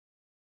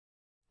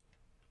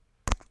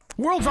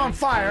World's on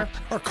fire.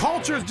 Our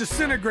culture is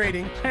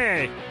disintegrating.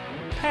 Hey,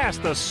 pass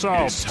the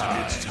salt. It's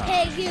time.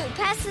 Hey, you,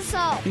 pass the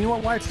salt. You know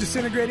why it's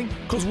disintegrating?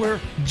 Because we're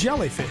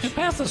jellyfish.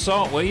 Pass the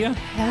salt, will you?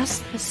 Pass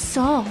the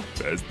salt.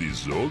 Pass the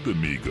salt,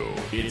 amigo.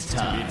 It's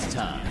time. It's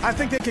time. I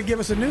think they could give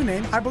us a new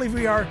name. I believe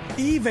we are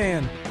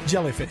Evan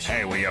jellyfish.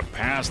 Hey, will you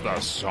pass the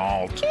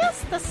salt?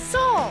 Pass the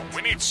salt.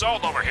 We need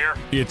salt over here.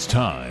 It's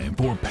time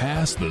for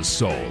Pass the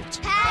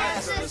Salt.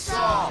 Pass the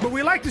salt. But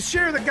we like to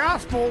share the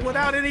gospel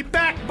without any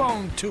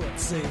backbone to it,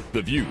 see?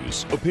 The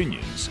views,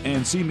 opinions,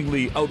 and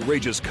seemingly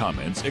outrageous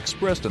comments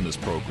expressed in this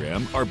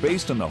program are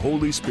based on the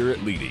Holy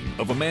Spirit leading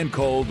of a man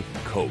called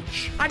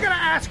Coach. I gotta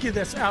ask you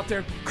this out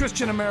there,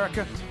 Christian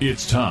America.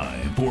 It's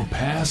time for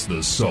Pass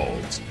the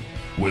Salt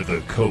with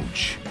a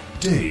Coach,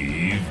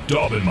 Dave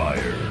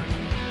Daubenmire.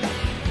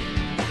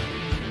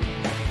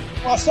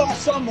 Well, I saw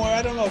somewhere,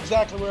 I don't know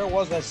exactly where it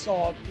was I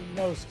saw it. You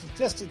know,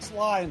 statistics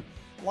lie and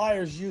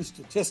liars use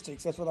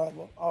statistics. That's what I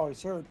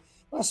always heard.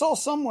 But I saw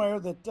somewhere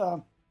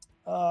that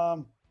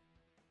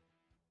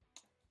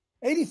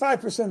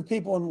 85% of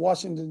people in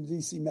Washington,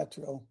 D.C.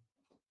 metro,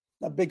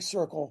 that big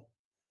circle,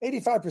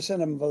 85% of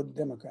them voted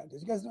Democrat. Did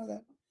you guys know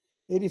that?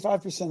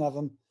 85% of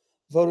them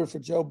voted for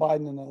Joe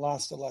Biden in the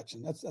last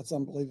election. That's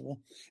unbelievable.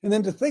 And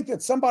then to think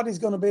that somebody's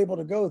going to be able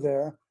to go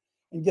there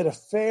and get a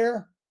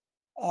fair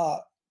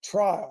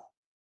trial,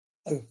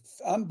 an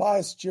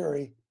unbiased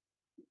jury,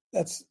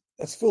 that's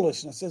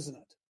foolishness, isn't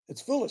it?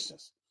 It's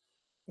foolishness.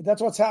 But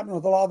that's what's happening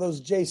with a lot of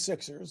those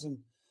J6ers, and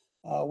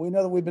we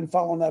know that we've been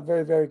following that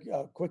very, very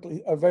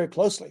quickly, very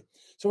closely.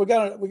 So we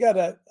got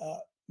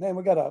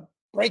a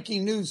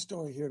breaking news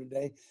story here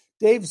today.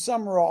 Dave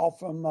Sumrall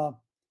from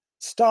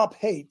Stop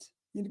Hate.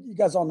 You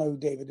guys all know who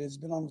David is. He's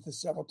been on with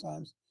us several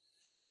times.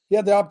 He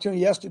had the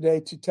opportunity yesterday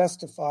to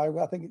testify.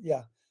 Well, I think,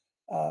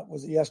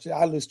 was it yesterday?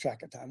 I lose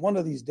track of time. One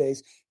of these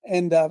days,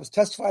 and was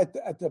testified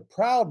at the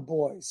Proud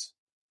Boys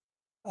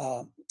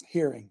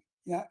hearing.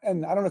 Yeah,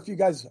 and I don't know if you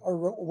guys are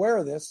aware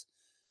of this,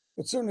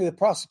 but certainly the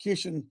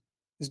prosecution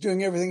is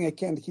doing everything they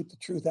can to keep the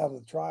truth out of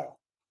the trial.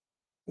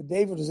 But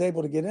David was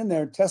able to get in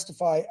there and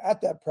testify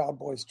at that Proud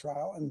Boys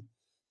trial. And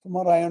from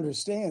what I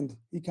understand,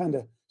 he kind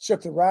of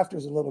shook the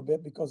rafters a little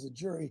bit because the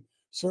jury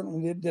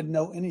certainly didn't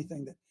know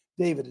anything that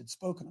David had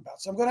spoken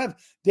about. So I'm going to have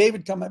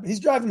David come up. He's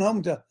driving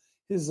home to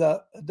his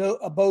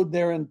abode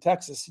there in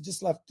Texas. He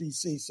just left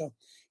D.C. So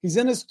he's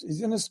in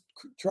his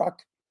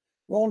truck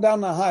rolling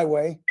down the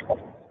highway.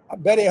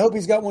 Betty, I hope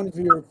he's got one of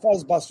your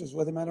fuzzbusters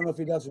with him. I don't know if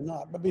he does or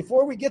not. But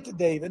before we get to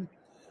David,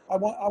 I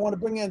want to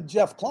bring in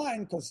Jeff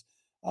Klein because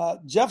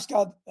Jeff's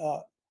got,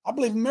 I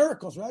believe in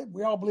miracles, right?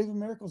 We all believe in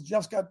miracles.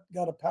 Jeff's got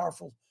a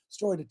powerful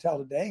story to tell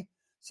today.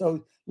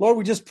 So, Lord,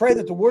 we just pray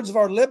that the words of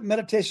our lip,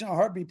 meditation of our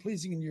heart be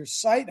pleasing in your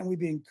sight, and we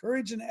be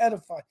encouraged and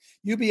edified.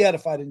 You be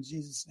edified in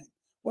Jesus' name.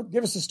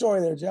 Give us a story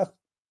there, Jeff.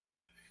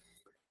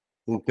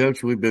 Well,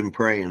 Coach, we've been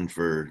praying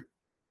for,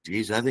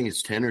 I think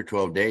it's 10 or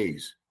 12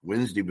 days.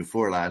 Wednesday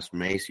before last,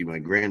 Macy, my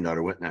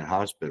granddaughter, went in that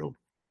hospital.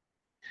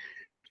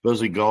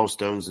 Supposedly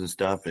gallstones and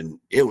stuff, and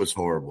it was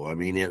horrible. I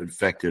mean, it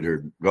affected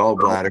her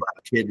gallbladder,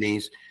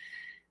 kidneys.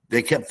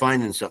 They kept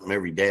finding something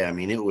every day. I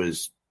mean, it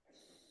was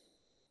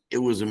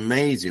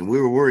amazing.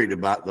 We were worried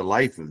about the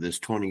life of this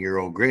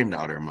 20-year-old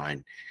granddaughter of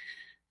mine.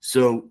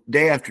 So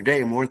day after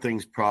day, more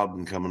things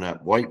problem coming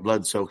up. White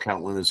blood cell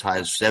count went as high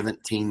as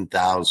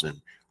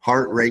 17,000.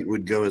 Heart rate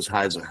would go as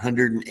high as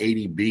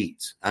 180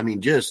 beats. I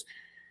mean,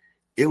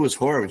 it was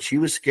horrible. She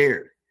was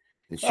scared.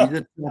 And she's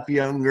a tough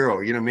young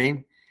girl, you know what I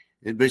mean?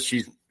 But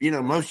she's,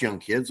 most young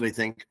kids, they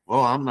think, well,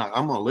 I'm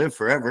going to live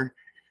forever.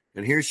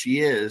 And here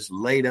she is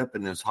laid up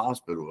in this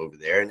hospital over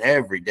there. And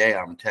every day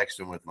I'm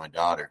texting with my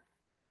daughter,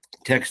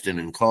 texting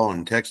and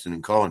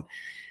calling.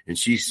 And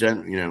she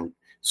sent,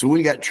 so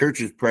we got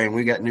churches praying.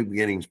 We got New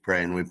Beginnings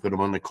praying. We put them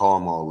on the call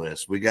 'em all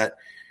list. We got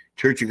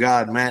Church of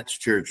God, Matt's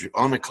church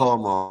on the call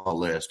 'em all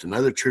list.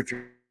 Another church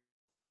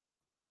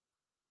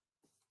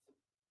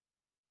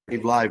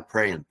live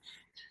praying.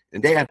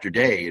 And day after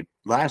day,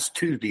 last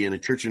Tuesday in a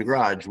church in the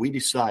garage, we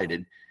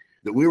decided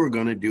that we were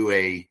going to do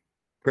a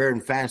prayer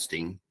and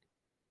fasting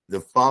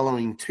the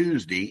following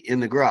Tuesday in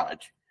the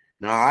garage.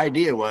 Now, our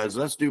idea was,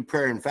 let's do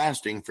prayer and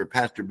fasting for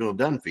Pastor Bill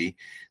Dunphy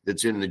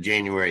that's in the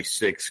January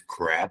 6th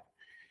crap.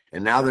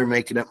 And now they're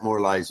making up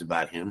more lies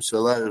about him.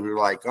 So we're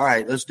like, all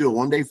right, let's do a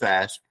one-day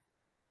fast,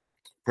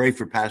 pray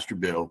for Pastor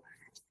Bill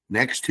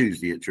next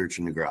Tuesday at church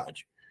in the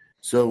garage.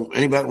 So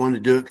anybody want to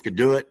do it could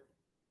do it.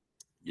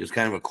 Just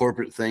kind of a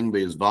corporate thing, but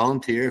as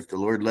volunteer, if the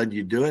Lord led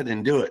you do it,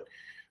 then do it.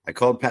 I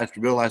called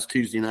Pastor Bill last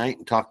Tuesday night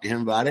and talked to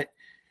him about it.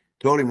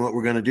 Told him what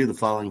we're going to do the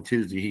following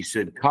Tuesday. He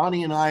said,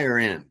 Connie and I are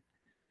in.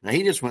 Now,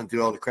 he just went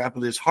through all the crap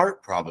with his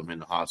heart problem in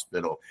the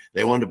hospital.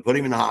 They wanted to put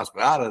him in the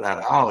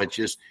hospital. It's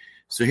just,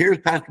 so here's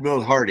Pastor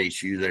Bill's heart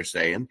issue, they're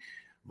saying.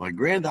 My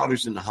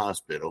granddaughter's in the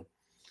hospital.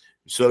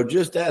 So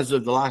just as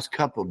of the last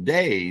couple of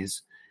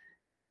days,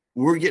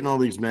 we're getting all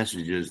these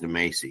messages to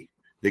Macy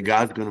that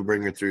God's going to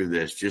bring her through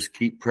this. Just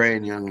keep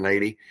praying, young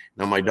lady.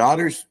 Now, my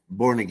daughter's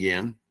born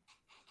again,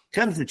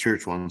 comes to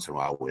church once in a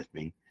while with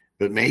me,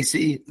 but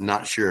Macy,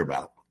 not sure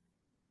about.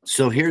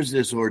 So here's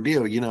this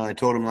ordeal. I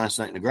told him last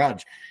night in the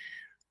garage,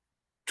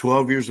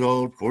 12 years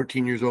old,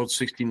 14 years old,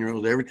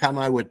 16-year-old, every time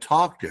I would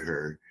talk to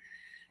her,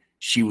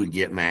 she would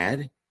get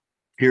mad,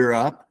 tear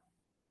up,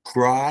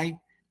 cry,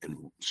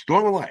 and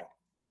storm away.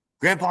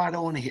 Grandpa, I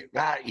don't want to hear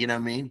that. You know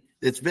what I mean?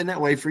 It's been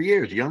that way for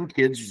years. Young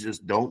kids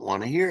just don't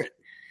want to hear it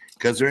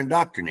because they're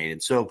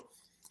indoctrinated. So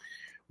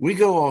we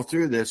go all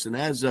through this, and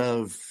as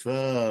of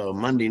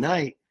Monday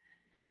night,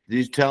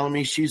 he's telling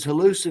me she's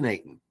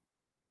hallucinating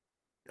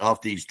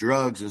off these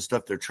drugs and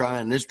stuff they're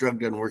trying. This drug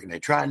doesn't work, and they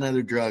try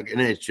another drug, and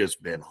it's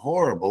just been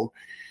horrible.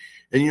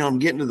 And, I'm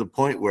getting to the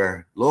point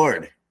where,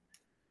 Lord,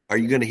 are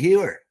you going to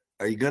heal her?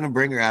 Are you going to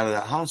bring her out of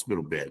that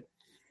hospital bed?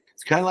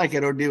 It's kind of like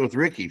that ordeal with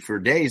Ricky. For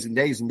days and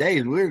days and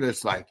days, we were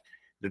just like,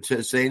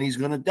 they're saying he's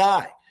going to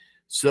die.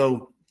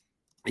 So,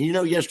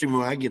 yesterday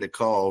morning I get a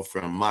call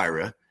from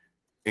Myra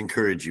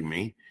encouraging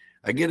me.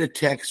 I get a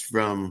text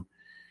from,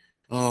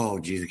 I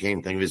can't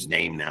even think of his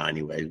name now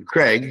anyway,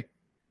 Craig.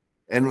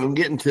 And I'm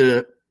getting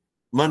to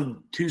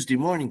Tuesday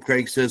morning,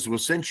 Craig says, well,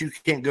 since you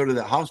can't go to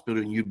that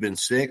hospital and you've been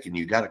sick and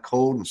you got a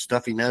cold and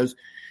stuffy nose,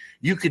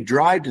 you could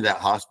drive to that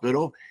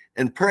hospital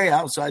and pray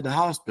outside the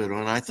hospital.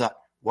 And I thought,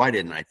 why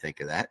didn't I think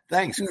of that?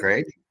 Thanks,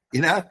 Craig.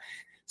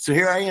 So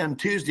here I am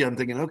Tuesday. I'm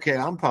thinking, okay,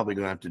 I'm probably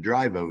going to have to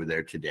drive over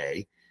there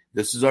today.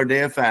 This is our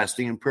day of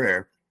fasting and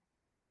prayer.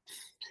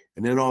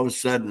 And then all of a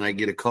sudden I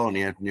get a call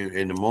in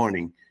the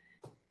morning.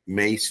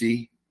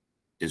 Macy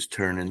is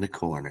turning the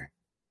corner.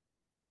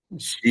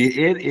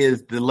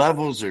 The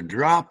levels are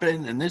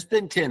dropping, and it's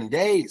been 10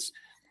 days.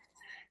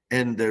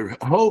 And they're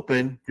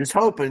just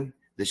hoping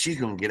that she's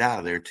going to get out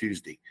of there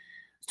Tuesday.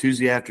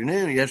 Yesterday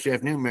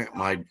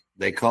afternoon,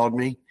 they called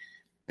me,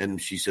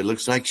 and she said,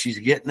 looks like she's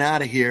getting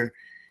out of here.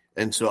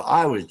 And so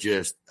I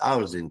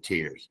was in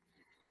tears.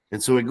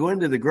 And so we go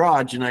into the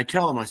garage, and I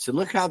tell him, I said,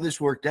 look how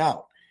this worked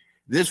out.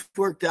 This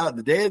worked out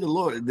the day of the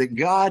Lord, that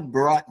God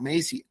brought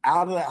Macy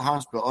out of that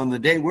hospital on the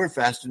day we're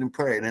fasting and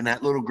praying in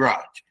that little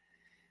garage.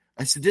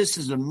 I said, this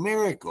is a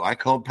miracle. I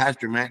called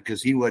Pastor Matt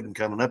because he wasn't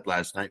coming up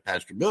last night.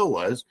 Pastor Bill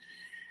was.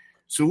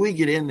 So we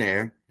get in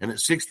there, and at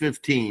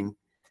 6:15,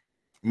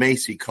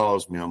 Macy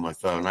calls me on my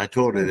phone. I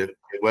told her that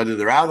whether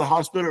they're out of the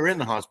hospital or in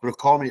the hospital,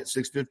 call me at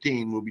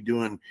 6:15. We'll be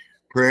doing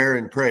prayer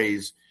and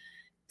praise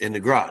in the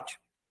garage.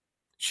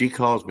 She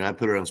calls me. I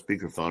put her on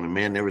speakerphone, and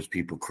man, there was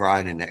people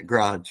crying in that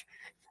garage.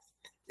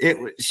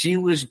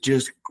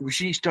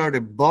 She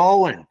started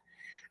bawling.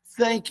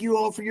 Thank you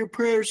all for your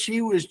prayers.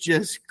 She was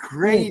just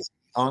crazy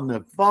on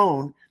the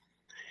phone.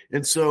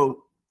 And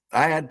so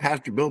I had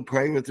Pastor Bill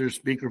pray with her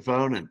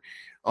speakerphone, and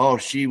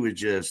she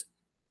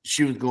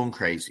was going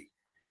crazy.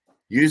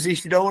 Usually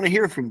she don't want to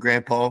hear from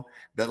Grandpa,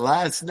 but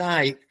last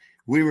night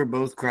we were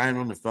both crying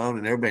on the phone,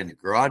 and everybody in the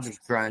garage was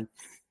crying.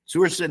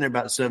 So we're sitting there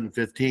about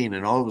 7:15,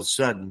 and all of a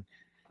sudden,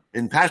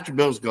 and Pastor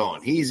Bill's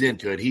going. He's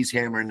into it. He's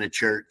hammering the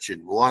church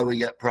and why we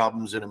got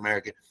problems in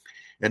America.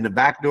 And the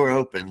back door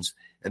opens,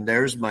 and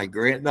there's my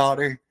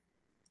granddaughter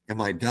and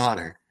my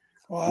daughter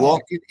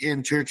walking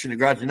in church in the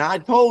garage. And I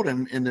told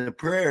him in the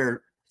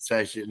prayer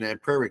session,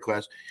 that prayer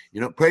request,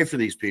 pray for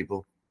these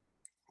people.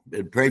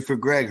 And pray for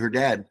Greg, her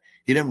dad.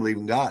 He doesn't believe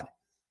in God.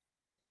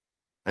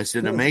 I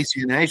said,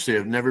 Macy and Ashley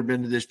have never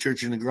been to this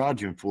church in the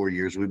garage in 4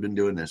 years. We've been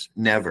doing this.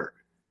 Never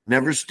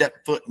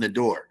stepped foot in the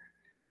door.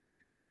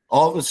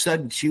 All of a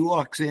sudden, she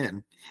walks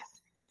in,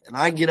 and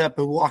I get up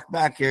and walk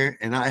back here,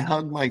 and I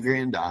hug my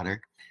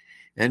granddaughter,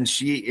 and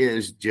she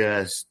is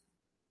just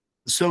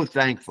so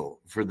thankful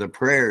for the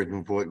prayers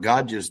and for what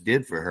God just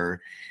did for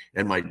her,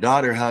 and my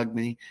daughter hugged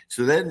me.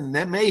 So then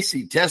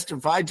Macy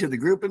testified to the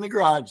group in the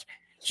garage.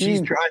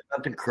 She's trying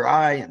not to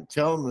cry and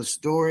tell them the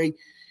story,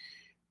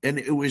 and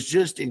it was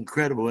just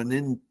incredible. And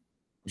then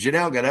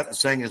Janelle got up and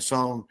sang a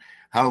song,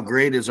 How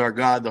Great Is Our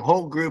God. The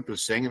whole group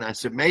was singing. I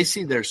said,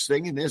 Macy, they're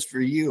singing this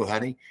for you,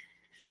 honey.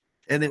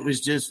 And it was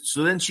just,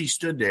 so then she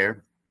stood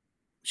there.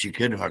 She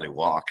couldn't hardly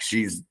walk.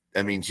 She's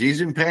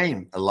in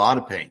pain, a lot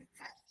of pain.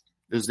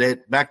 There's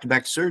that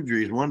back-to-back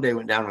surgeries. One day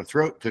went down her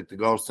throat, took the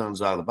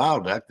gallstones out of the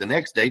bile duct. The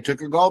next day took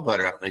her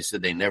gallbladder out. And they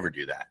said they never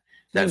do that.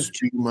 That's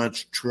too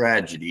much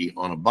tragedy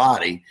on a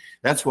body.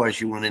 That's why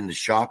she went into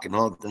shock and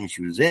all the things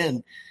she was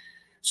in.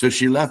 So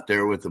she left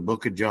there with the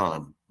book of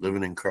John,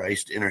 Living in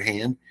Christ, in her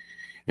hand.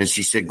 And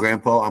she said,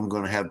 Grandpa, I'm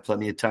going to have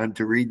plenty of time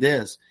to read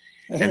this.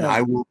 And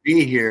I will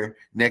be here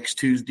next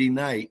Tuesday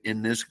night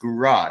in this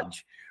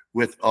garage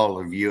with all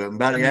of you.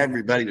 And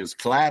everybody was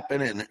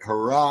clapping and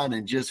hurrah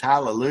and just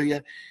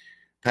hallelujah.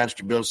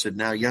 Pastor Bill said,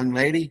 now, young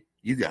lady,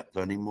 you got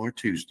plenty more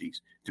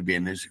Tuesdays to be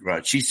in this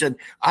garage. She said,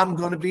 I'm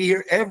going to be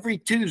here every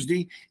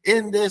Tuesday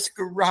in this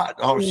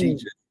garage. She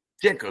just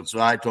tickled. So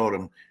I told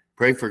him,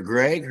 pray for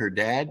Greg, her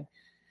dad.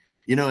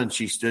 And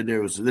she stood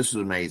there. This was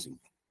amazing.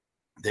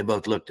 They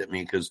both looked at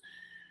me because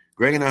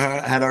Greg and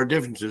I had our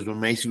differences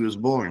when Macy was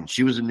born.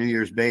 She was a New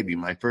Year's baby,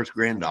 my first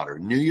granddaughter.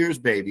 New Year's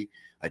baby.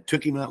 I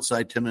took him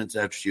outside 10 minutes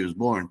after she was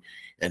born,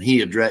 and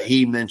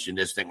he mentioned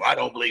this thing. Well, I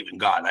don't believe in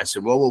God. And I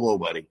said, whoa,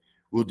 buddy.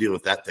 We'll deal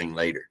with that thing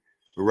later.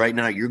 But right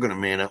now, you're going to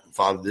man up and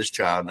father this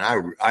child.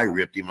 And I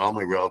ripped him. All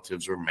my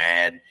relatives were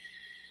mad.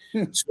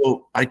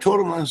 So I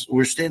told him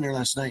we're staying there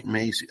last night,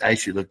 and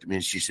Ashley looked at me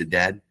and she said,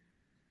 "Dad,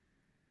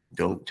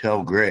 don't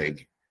tell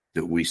Greg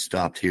that we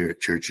stopped here at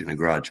church in the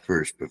garage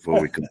first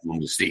before we come home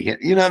to see him."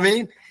 You know what I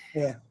mean?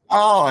 Yeah.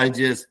 Oh,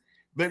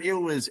 but it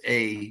was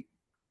a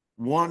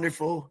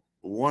wonderful,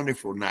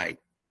 wonderful night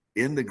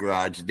in the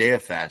garage, day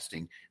of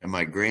fasting, and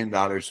my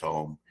granddaughter's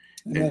home.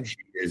 Amen. And she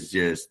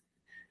is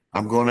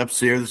I'm going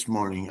upstairs this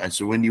morning. I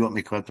said, "When do you want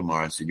me to come up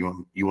tomorrow?" I said,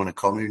 you want to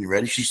call me when you're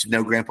ready? She said,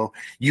 "No, Grandpa,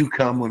 you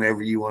come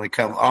whenever you want to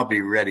come. I'll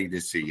be ready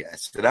to see you." I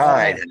said, "All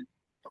right."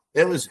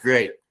 It was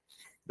great.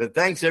 But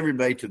thanks,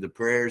 everybody, to the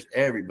prayers.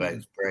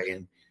 Everybody's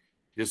praying.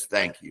 Just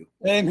thank you.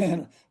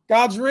 Amen.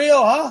 God's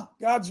real, huh?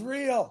 God's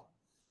real.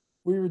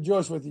 We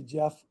rejoice with you,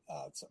 Jeff.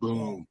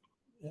 Boom.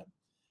 Yeah.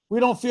 We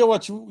don't feel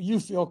what you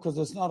feel because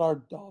it's not our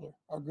daughter,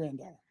 our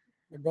granddaughter.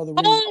 My brother,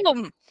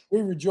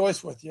 we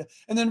rejoice with you.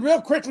 And then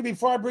real quickly,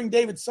 before I bring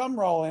David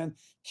Sumrall in,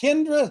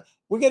 Kendra,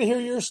 we got to hear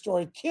your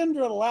story.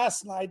 Kendra,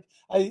 last night,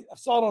 I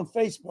saw it on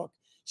Facebook.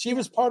 She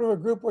was part of a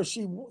group where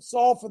she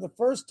saw for the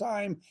first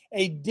time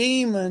a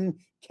demon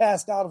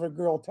cast out of a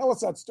girl. Tell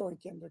us that story,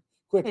 Kendra,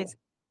 quickly.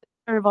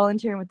 Started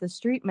volunteering with the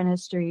street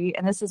ministry,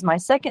 and this is my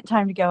second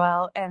time to go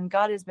out, and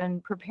God has been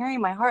preparing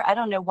my heart. I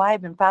don't know why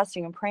I've been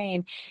fasting and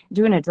praying,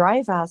 doing a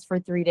dry fast for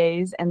 3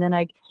 days, and then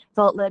I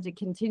felt led to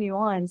continue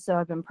on, so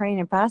I've been praying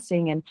and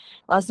fasting. And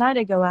last night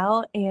I go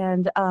out,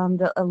 and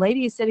a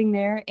lady is sitting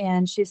there,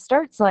 and she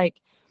starts like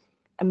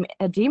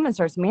a demon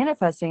starts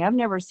manifesting. I've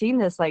never seen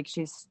this. Like,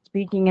 she's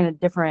speaking in a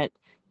different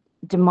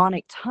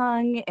demonic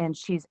tongue, and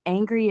she's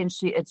angry, and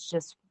it's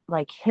just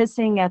like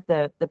hissing at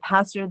the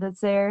pastor that's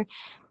there.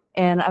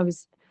 And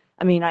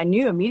I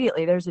knew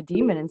immediately there's a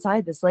demon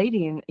inside this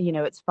lady, and,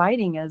 it's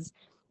fighting us.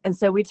 And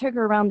so we took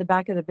her around the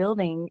back of the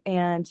building,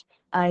 and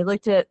I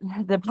looked at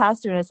the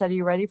pastor and I said, "Are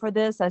you ready for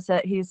this?"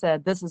 He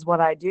said, "This is what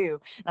I do."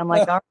 And I'm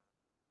like, all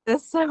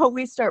right. So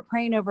we start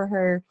praying over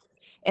her,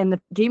 and the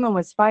demon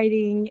was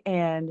fighting,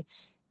 and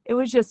it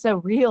was just so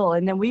real.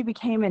 And then we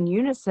became in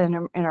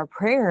unison in our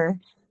prayer.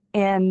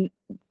 And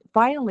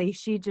finally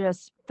she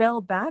just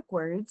fell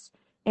backwards.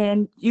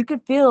 And you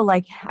could feel I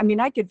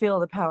could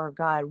feel the power of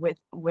God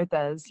with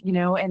us,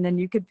 and then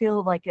you could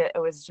feel like it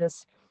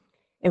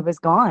was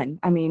gone.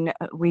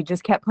 We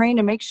just kept praying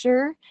to make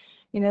sure,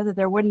 that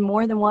there wasn't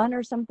more than one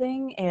or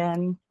something.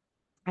 And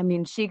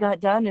she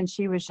got done and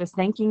she was just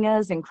thanking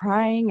us and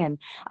crying, and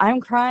I'm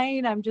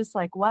crying. I'm just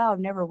like, wow, I've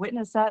never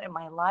witnessed that in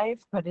my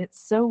life, but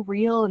it's so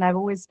real. And it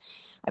was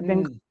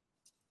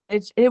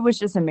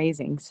just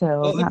amazing.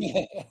 So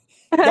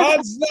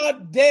God's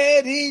not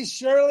dead. He's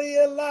surely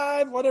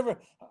alive. Whatever.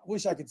 I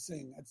wish I could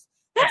sing.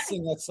 I'd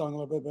sing that song a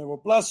little bit better.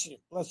 Well, bless you,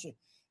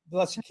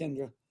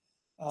 Kendra.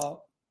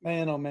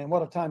 Man, oh man,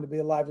 what a time to be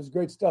alive. There's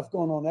great stuff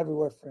going on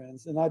everywhere,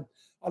 friends. And I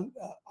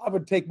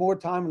would take more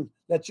time and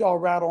let y'all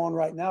rattle on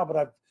right now,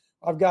 but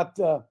I've got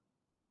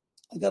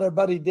our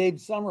buddy Dave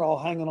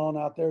Sumrall hanging on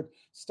out there,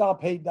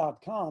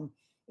 stophate.com.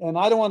 And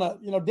I don't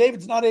want to,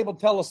 David's not able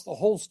to tell us the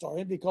whole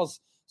story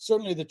because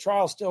certainly the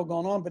trial's still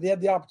going on, but he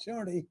had the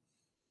opportunity.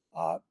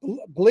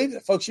 Believe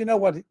it, folks,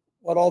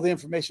 what all the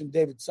information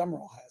David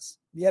Sumrall has.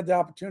 He had the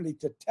opportunity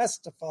to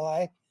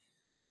testify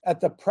at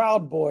the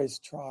Proud Boys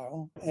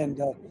trial, and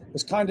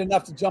was kind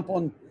enough to jump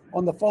on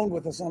the phone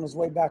with us on his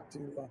way back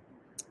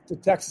to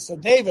Texas. So,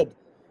 David,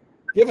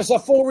 give us a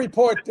full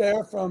report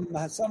there from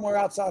somewhere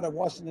outside of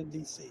Washington,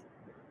 D.C.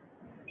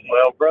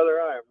 Well, brother,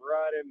 I am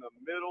right in the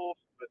middle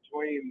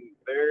between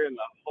there and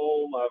the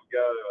home. I've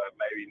got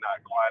maybe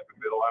not quite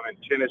the middle. I'm in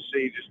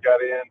Tennessee, just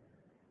got in.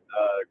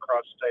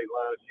 Across the state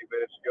line a few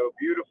minutes ago.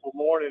 Beautiful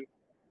morning.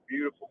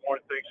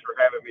 Thanks for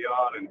having me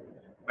on. And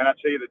man, I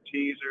tell you, the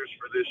teasers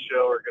for this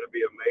show are going to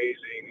be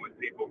amazing when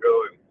people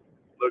go and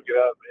look it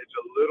up. It's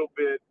a little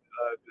bit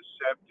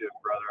deceptive,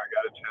 brother, I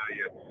got to tell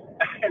you.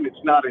 And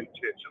it's not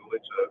intentional.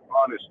 It's an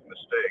honest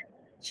mistake.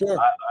 Sure.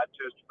 I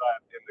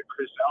testified in the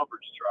Chris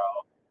Alberts trial,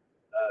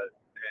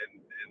 and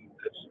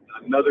it's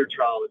another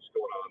trial that's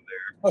going on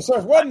there. Oh,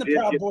 so it wasn't the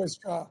Proud Boys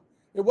trial.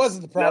 It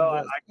wasn't the Proud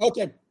Boys.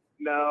 Okay.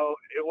 No,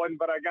 it wasn't,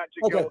 but I got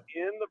to go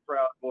in the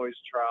Proud Boys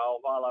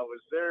trial while I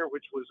was there,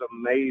 which was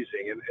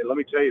amazing. And let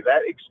me tell you,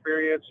 that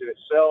experience in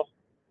itself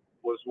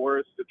was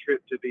worth the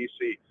trip to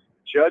D.C.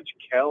 Judge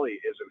Kelly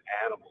is an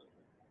animal.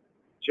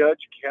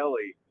 Judge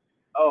Kelly,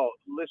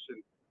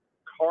 listen,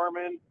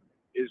 Carmen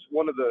is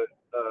one of the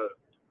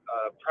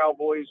Proud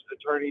Boys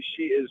attorneys.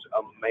 She is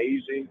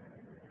amazing.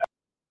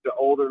 The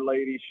older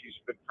lady, she's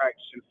been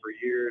practicing for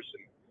years,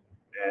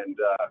 and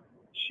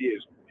she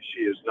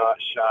is not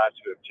shy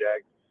to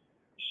object.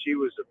 She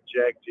was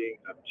objecting.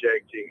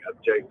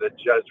 The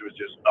judge was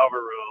just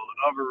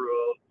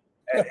overruled.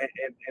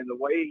 And the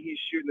way he's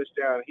shooting this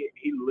down,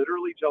 he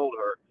literally told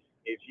her,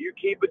 if you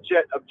keep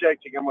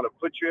objecting, I'm going to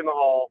put you in the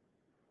hall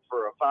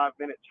for a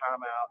 5-minute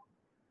timeout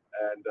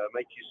and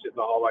make you sit in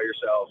the hall by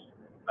yourself.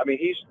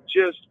 He's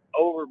just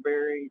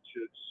overbearing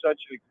to such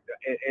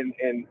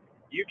and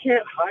you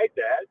can't hide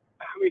that.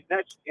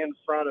 That's in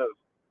front of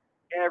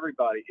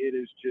everybody. It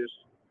is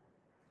just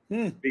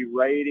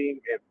berating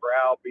and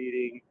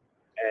browbeating.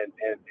 And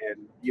if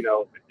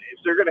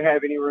they're going to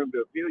have any room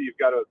to appeal, you've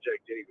got to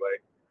object anyway,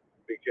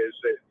 because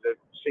it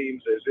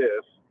seems as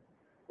if,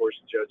 of course,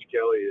 Judge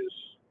Kelly is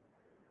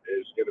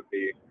going to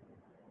be,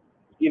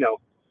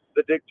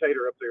 the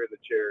dictator up there in the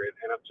chair. And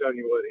I'm telling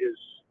you what, his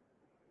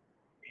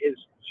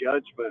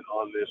judgment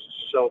on this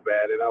is so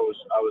bad. And I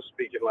was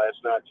speaking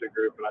last night to a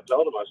group, and I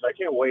told him, I said, I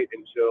can't wait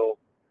until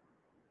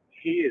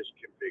he is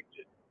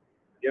convicted.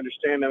 You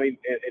understand? I mean,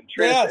 and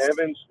Trent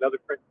Evans,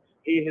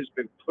 he has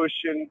been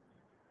pushing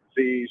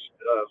these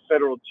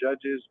federal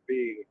judges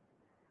being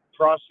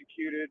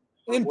prosecuted.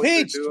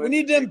 Impeached. We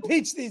need to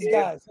impeach these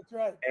guys. That's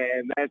right.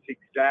 And that's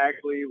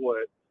exactly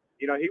what,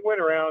 he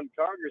went around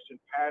Congress and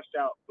passed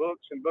out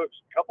books and books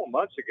a couple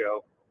months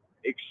ago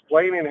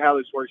explaining how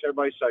this works.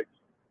 Everybody's like,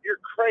 you're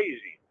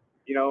crazy.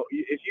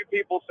 If you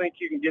people think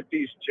you can get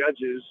these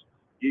judges,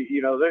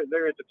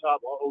 they're at the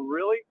top. Oh,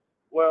 really?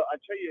 Well, I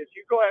tell you, if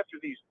you go after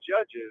these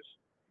judges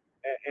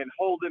and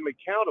hold them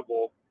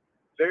accountable,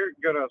 they're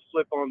going to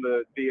flip on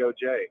the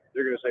DOJ.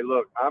 They're going to say,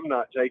 look, I'm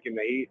not taking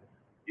the heat.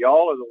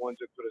 Y'all are the ones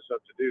that put us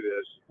up to do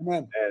this.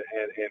 Amen.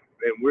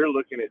 And we're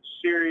looking at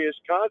serious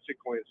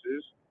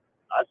consequences.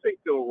 I think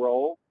they'll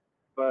roll.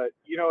 But,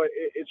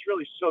 it's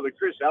really so the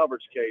Chris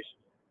Alberts case,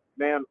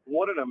 man,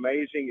 what an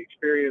amazing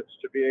experience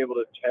to be able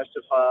to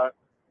testify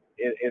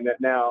in that.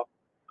 Now,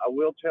 I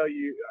will tell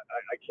you,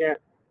 I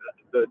can't.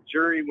 The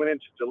jury went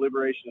into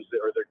deliberations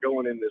they're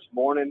going in this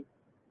morning.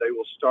 They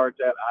will start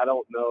that. I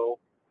don't know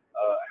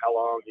how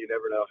long. You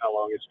never know how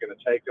long it's going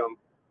to take them.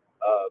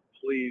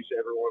 Please,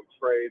 everyone,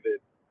 pray that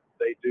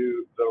they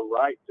do the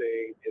right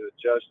thing and the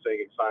just thing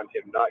and find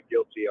him not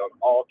guilty on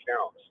all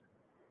counts.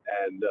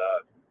 And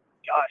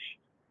gosh,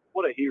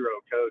 what a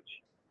hero,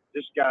 Coach.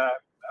 This guy,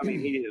 I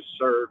mean, he has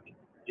served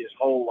his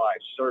whole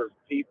life, served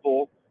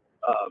people.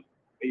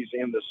 He's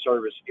in the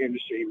service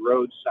industry,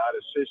 roadside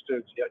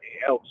assistance. He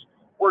helps,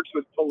 works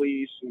with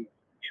police and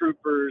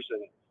troopers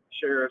and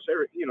sheriffs,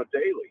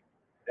 daily.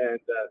 And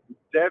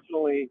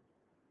definitely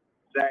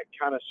that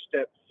kind of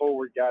step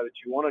forward guy that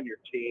you want on your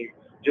team,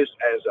 just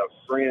as a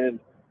friend,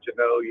 to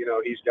know,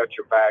 he's got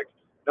your back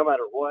no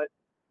matter what.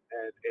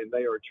 And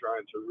they are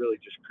trying to really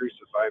just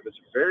crucify him. It's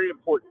a very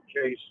important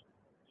case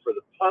for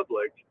the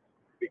public,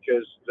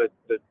 because the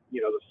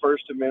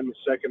First Amendment,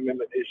 Second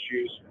Amendment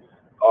issues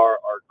are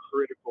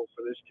critical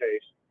for this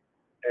case.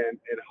 And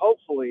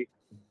hopefully,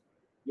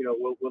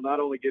 we'll not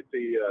only get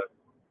the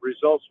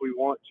results we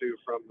want to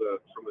from the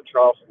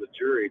trial, from the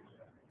jury,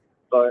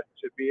 but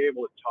to be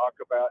able to talk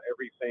about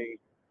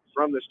everything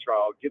from this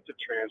trial, get the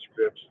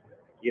transcripts,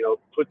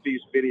 put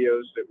these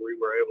videos that we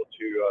were able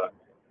to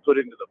put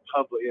into the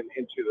public,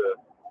 into the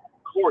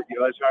court.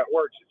 That's how it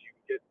works. If you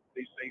can get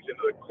these things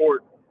into the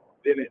court,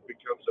 then it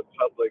becomes a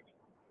public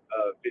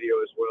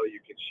video as well. You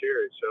can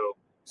share it.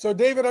 So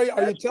David,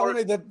 are you telling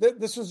me that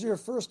this was your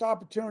first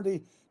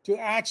opportunity to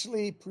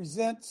actually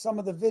present some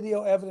of the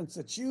video evidence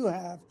that you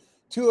have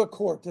to a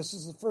court? This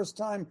is the first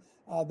time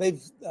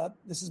this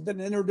has been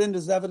entered into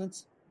as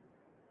evidence?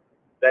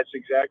 That's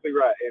exactly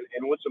right.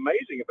 And what's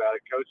amazing about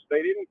it, Coach,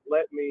 they didn't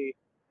let me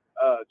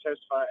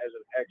testify as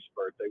an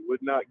expert. They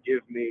would not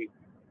give me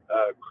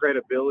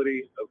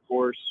credibility. Of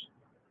course,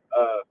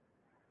 I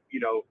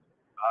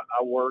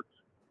work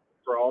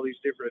for all these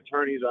different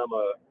attorneys. I'm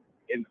a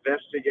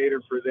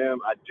investigator for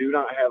them. I do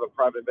not have a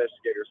private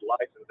investigator's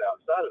license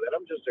outside of that.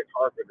 I'm just a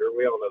carpenter.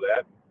 We all know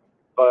that.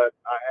 But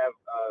I have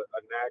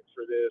a knack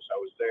for this. I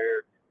was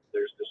there.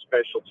 There's the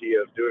specialty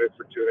of doing it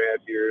for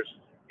 2.5 years.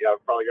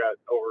 I've probably got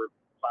over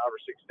 5,000 or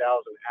 6,000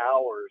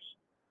 hours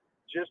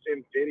just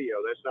in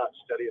video. That's not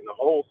studying the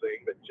whole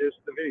thing, but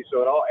just the video.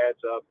 So it all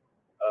adds up.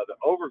 The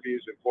overview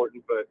is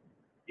important, but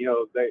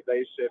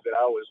they said that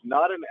I was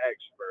not an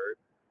expert,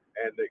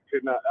 and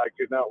I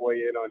could not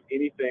weigh in on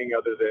anything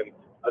other than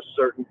a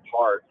certain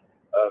part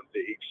of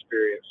the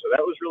experience. So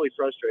that was really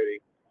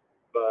frustrating.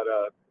 But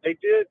they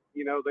did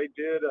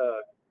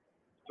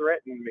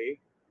threaten me.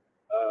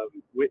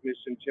 Witness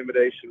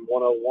intimidation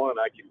 101.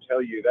 I can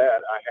tell you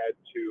that I had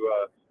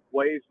to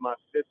waive my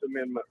Fifth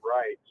Amendment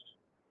rights,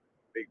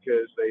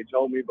 because they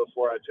told me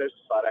before I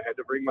testified I had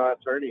to bring my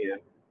attorney in,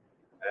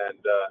 and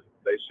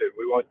they said,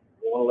 we want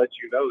to let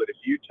you know that if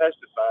you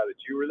testify that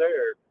you were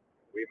there,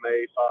 we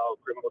may file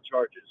criminal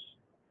charges.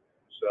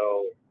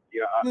 So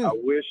I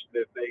wish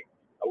they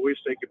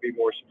could be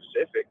more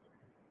specific.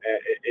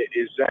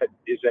 Is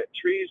that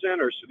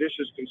treason or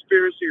seditious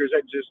conspiracy, or is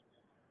that just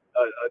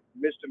a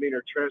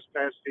misdemeanor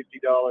trespass,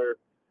 $50?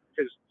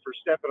 Because for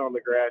stepping on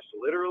the grass,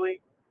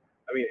 literally.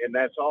 I mean, and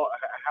that's all.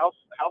 How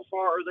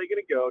far are they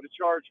going to go to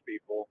charge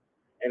people?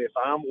 And if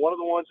I'm one of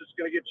the ones that's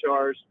going to get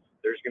charged,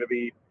 there's going to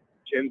be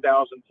 10,000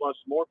 plus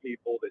more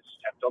people that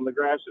stepped on the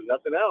grass and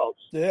nothing else.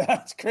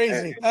 Yeah, it's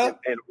crazy.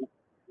 And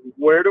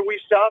where do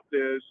we stop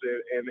this?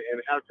 And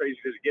how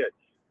crazy does it get?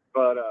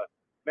 But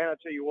man, I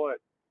tell you what,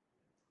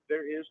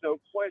 there is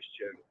no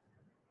question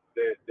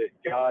that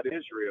God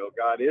is real.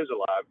 God is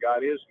alive.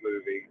 God is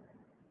moving,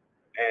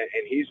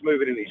 and He's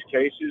moving in these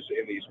cases,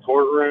 in these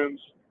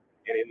courtrooms,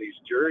 and in these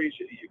juries.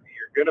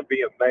 You're going to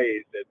be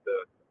amazed at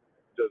the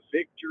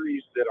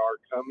victories that are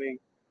coming.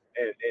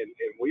 and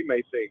we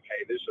may think,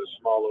 hey, this is a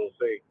small little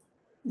thing.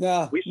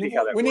 No, we see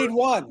how that we works. need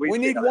one. We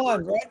need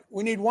one, right?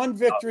 We need one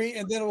victory,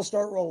 and then it'll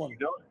start rolling.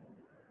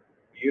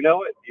 You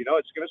know it.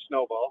 It's going to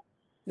snowball.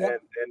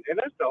 Yep. And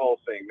that's the whole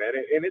thing, man.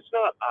 And it's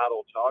not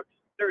idle talk.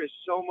 There is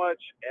so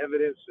much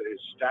evidence that is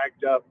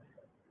stacked up,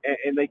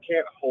 and they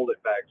can't hold it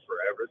back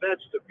forever.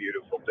 That's the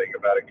beautiful thing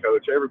about it,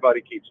 Coach.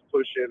 Everybody keeps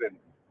pushing,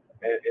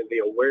 and the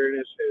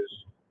awareness has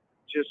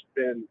just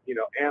been,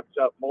 amped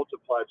up,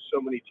 multiplied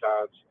so many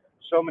times.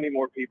 So many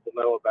more people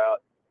know about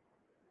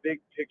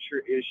big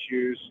picture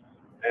issues,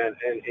 and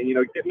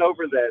getting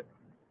over that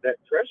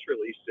press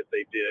release that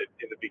they did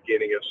in the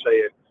beginning of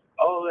saying,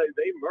 oh,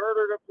 they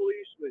murdered a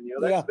policeman.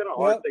 That's been a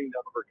hard thing to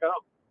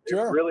overcome.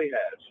 Sure. It really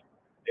has.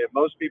 And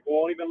most people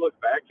won't even look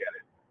back at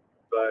it.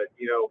 But,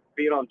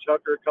 being on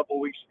Tucker a couple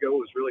of weeks ago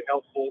was really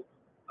helpful.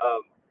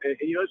 And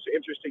it's an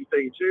interesting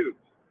thing, too.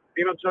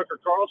 Being on Tucker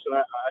Carlson,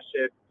 I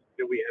said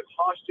that we have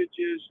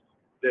hostages,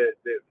 that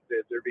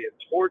they're being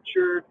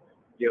tortured,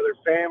 their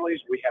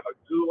families. We have a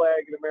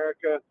gulag in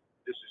America.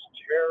 This is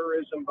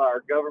terrorism by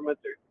our government.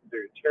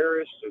 They're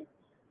terrorists.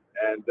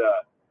 And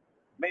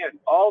man,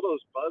 all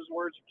those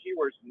buzzwords and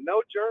keywords,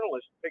 no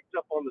journalist picked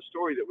up on the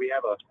story that we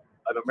have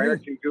an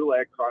American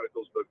Gulag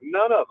Chronicles book.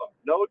 None of them.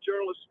 No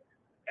journalists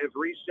have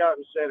reached out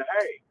and said,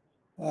 hey,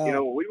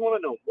 we want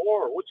to know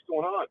more. What's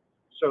going on?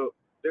 So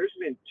there's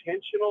an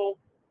intentional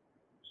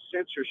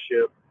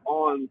censorship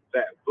on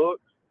that book,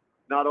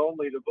 not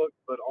only the book,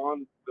 but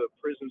on the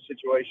prison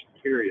situation,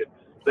 period.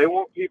 They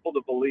want people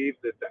to believe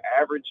that the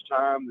average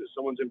time that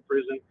someone's in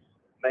prison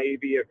may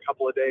be a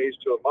couple of days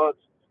to a month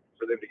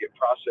for them to get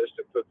processed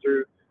and put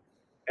through.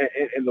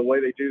 And the way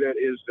they do that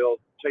is they'll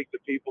take the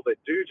people that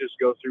do just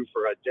go through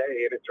for a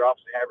day, and it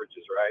drops the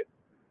averages, right?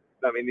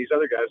 I mean, these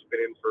other guys have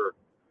been in for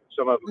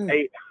some of them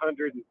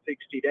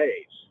 860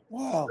 days.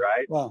 Wow.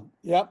 Right? Wow.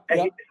 Yep.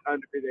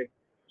 800 days.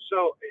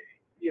 So,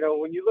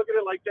 when you look at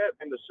it like that,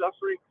 and the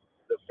suffering,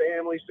 the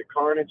families, the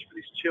carnage for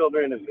these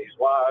children and these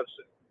wives,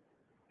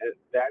 and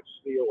that's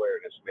the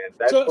awareness, man.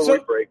 That's where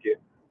we break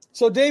it.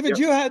 So, David,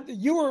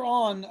 you were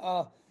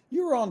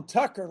on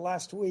Tucker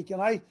last week,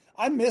 and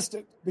I missed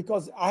it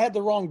because I had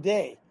the wrong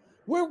day.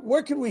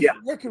 Where could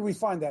we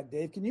find that,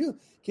 Dave? Can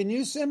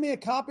you send me a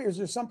copy, or is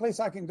there someplace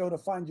I can go to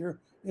find your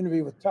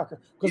interview with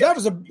Tucker? Because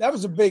that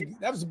was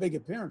a big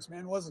appearance,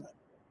 man, wasn't it?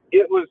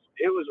 It was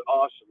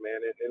awesome, man.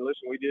 And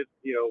listen, we did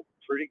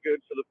pretty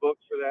good for the book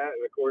for that.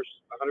 And of course,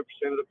 100%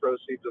 of the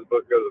proceeds of the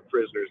book go to the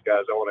prisoners,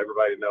 guys. I want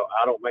everybody to know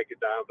I don't make a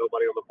dime.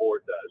 Nobody on the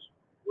board does.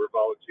 We're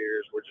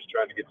volunteers. We're just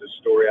trying to get this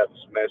story out,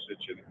 this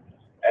message,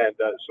 and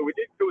so we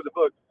did good with the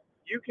book.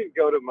 You can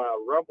go to my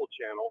Rumble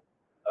channel,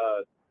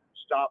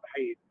 Stop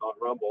Hate on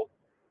Rumble,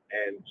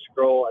 and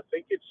scroll. I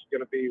think it's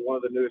going to be one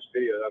of the newest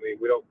videos. I mean,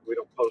 we don't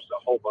post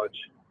a whole bunch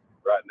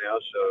right now,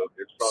 so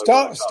it's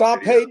probably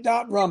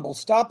stophate.rumble.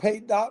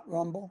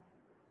 Stophate.rumble.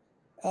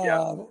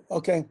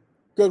 Okay,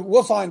 good.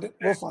 We'll find it.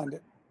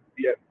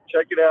 Yeah,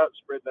 check it out.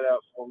 Spread that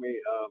out for me.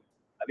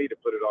 I need to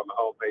put it on the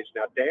homepage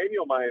now.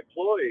 Daniel, my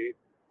employee,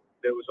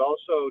 that was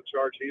also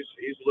charged.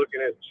 He's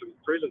looking at some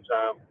prison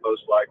time,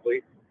 most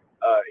likely.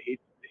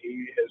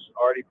 He has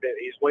already been.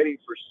 He's waiting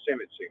for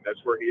sentencing. That's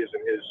where he is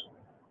in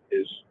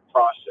his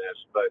process.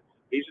 But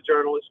he's a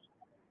journalist.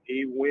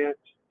 He went.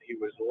 He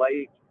was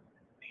late.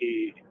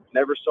 He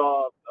never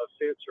saw a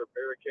fence or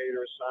barricade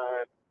or a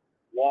sign.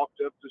 Walked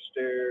up the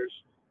stairs.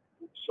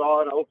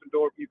 Saw an open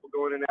door. People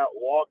going in and out.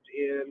 Walked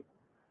in.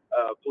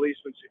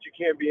 Policeman said, "You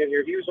can't be in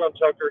here." He was on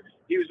Tucker.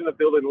 He was in the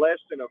building less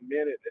than a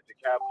minute at the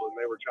Capitol, and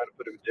they were trying to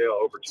put him in jail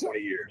over 20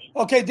 years.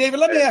 Okay, David,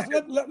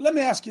 let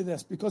me ask you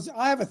this, because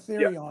I have a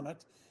theory on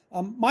it.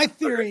 My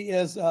theory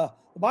is the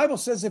Bible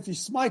says if you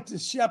smite the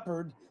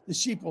shepherd, the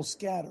sheep will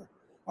scatter.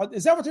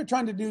 Is that what they're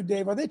trying to do,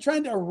 Dave? Are they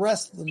trying to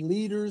arrest the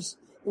leaders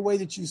the way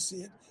that you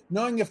see it,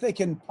 knowing if they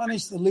can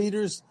punish the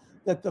leaders,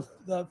 that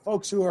the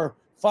folks who are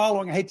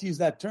following, I hate to use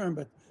that term,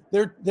 but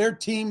their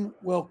team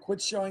will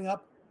quit showing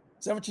up?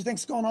 Is that what you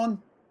think's going on?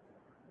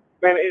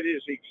 Man, it is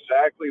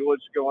exactly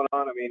what's going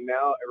on. I mean,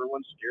 now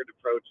everyone's scared to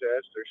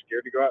protest. They're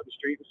scared to go out in the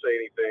street and say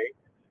anything.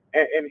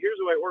 And here's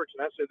the way it works.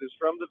 And I said this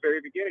from the very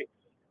beginning.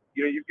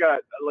 You've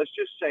got, let's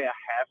just say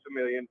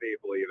 500,000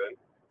 people even,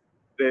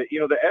 that,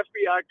 the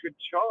FBI could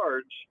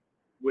charge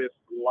with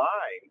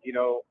lying.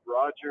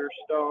 Roger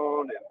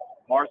Stone and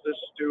Martha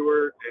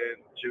Stewart and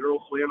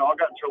General Flynn all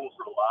got in trouble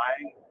for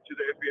lying to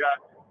the FBI.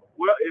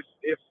 Well,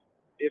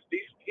 if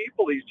these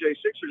people, these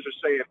J6ers are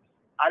saying,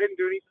 I didn't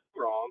do anything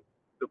wrong,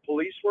 the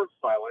police were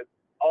violent,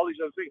 all these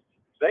other things,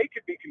 they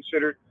could be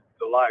considered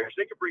the liars.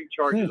 They could bring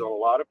charges on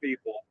a lot of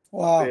people.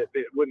 Wow. That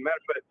wouldn't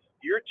matter. But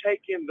you're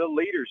taking the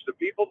leaders, the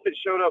people that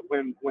showed up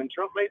when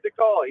Trump made the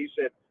call. He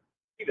said,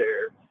 "Be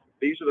there.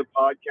 These are the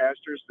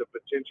podcasters, the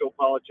potential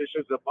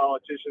politicians, the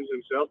politicians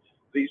themselves,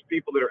 these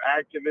people that are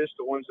activists,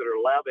 the ones that are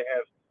allowed to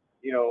have,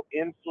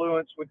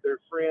 influence with their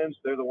friends.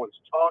 They're the ones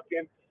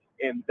talking."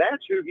 And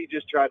that's who he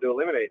just tried to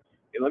eliminate.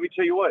 And let me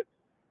tell you what,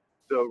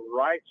 the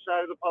right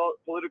side of the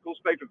political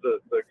spectrum,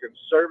 the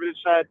conservative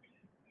side,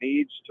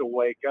 needs to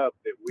wake up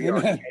that we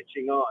are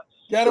catching on.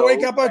 Got to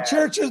wake up our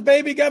churches,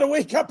 baby. Got to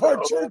wake up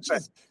our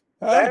churches.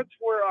 That's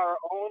where our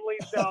only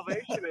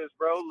salvation is,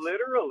 bro.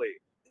 Literally.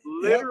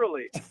 Yep.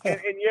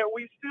 And yet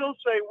we still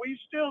say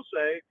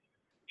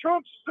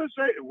Trump's the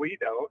same. We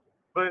don't,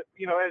 but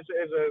as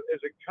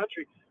a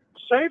country,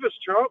 save us,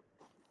 Trump.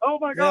 Oh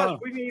my gosh,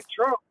 we need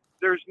Trump.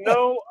 There's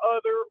no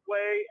other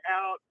way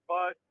out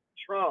but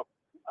Trump.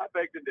 I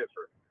beg to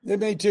differ.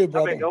 Me too,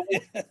 brother. I mean,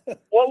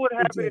 what would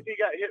happen if he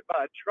got hit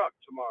by a truck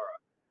tomorrow?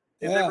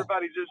 Is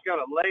everybody just going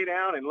to lay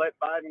down and let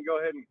Biden go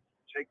ahead and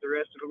take the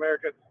rest of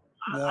America?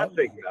 No. I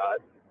think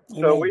not.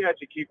 So we have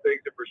to keep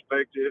things in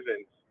perspective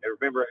and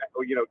remember,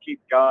 keep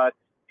God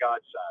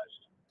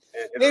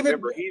God-sized. And David,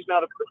 remember, he's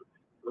not a person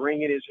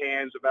wringing his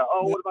hands about,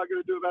 what am I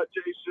going to do about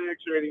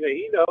J6 or anything?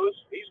 He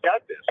knows. He's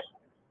got this.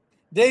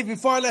 Dave,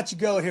 before I let you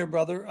go here,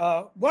 brother,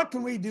 what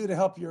can we do to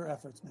help your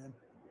efforts, man?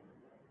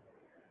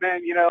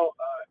 Man,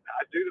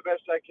 I do the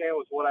best I can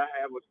with what I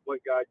have, with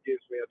what God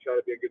gives me. I try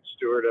to be a good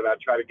steward, and I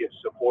try to get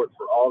support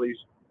for all these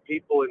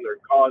people and their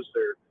cause,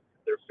 their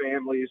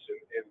families,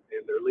 and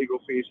their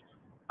legal fees.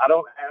 I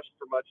don't ask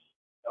for much.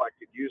 I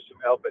could use some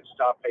help at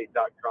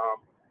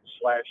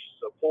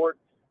stophate.com/support.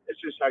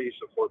 It's just how you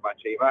support my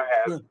team. I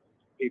have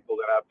people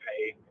that I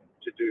pay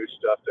to do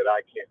stuff that I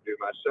can't do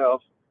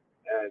myself.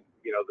 And,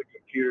 the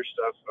computer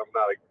stuff,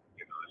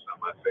 it's not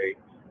my thing.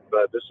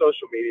 But the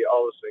social media,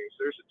 all those things,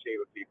 there's a team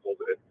of people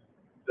that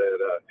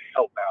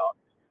help out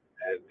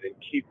and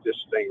keep this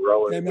thing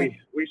rolling.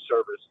 We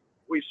service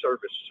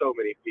so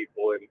many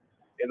people, and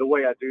the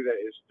way I do that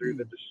is through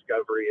the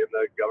discovery and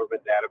the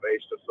government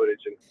database of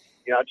footage. And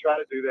I try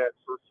to do that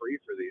for free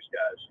for these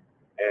guys,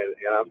 and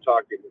I'm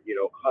talking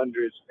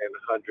hundreds and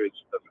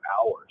hundreds of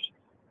hours.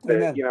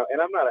 That, and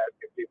I'm not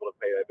asking people to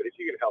pay that, but if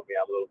you can help me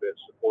out a little bit,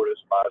 support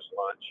us, buy us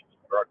lunch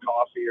or a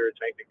coffee or a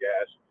tank of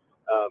gas,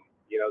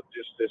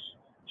 just this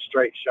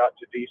straight shot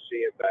to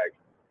DC and back,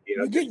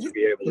 just to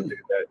be able to do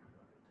that.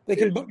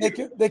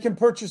 They can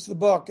purchase the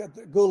book.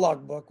 The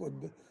Gulag book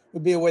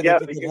would be a way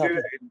that they can help.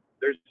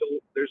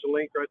 There's a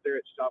link right there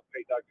at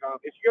stophate.com.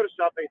 If you go to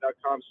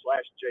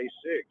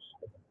stophate.com/J6,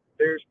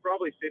 there's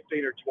probably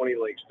 15 or 20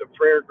 links. The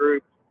prayer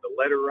group, the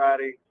letter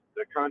writing,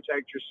 the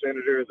contact your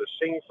senator, the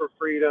Sing for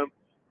Freedom.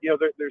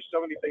 There's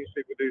so many things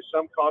people do.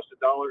 Some cost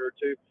 $1 or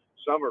 $2.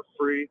 Some are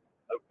free.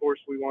 Of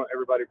course, we want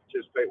everybody to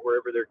participate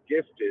wherever they're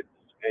gifted.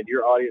 And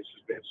your audience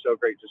has been so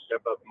great to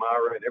step up,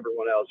 Myra and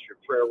everyone else, your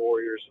prayer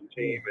warriors and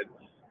team. And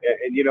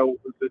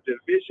the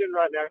division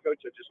right now,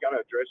 Coach, I just got to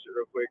address it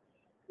real quick.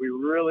 We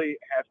really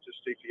have to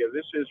stick together.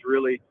 This is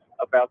really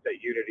about that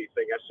unity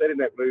thing. I said in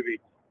that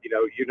movie,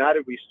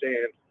 united we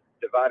stand,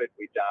 divided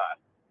we die.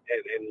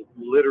 And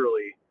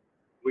literally,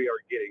 we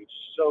are getting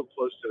so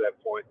close to that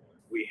point.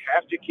 We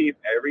have to keep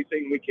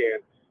everything we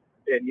can.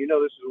 And this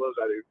as well as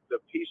I do, the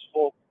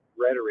peaceful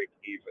rhetoric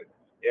even.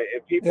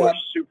 And people are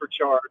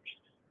supercharged.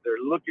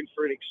 They're looking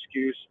for an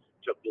excuse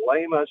to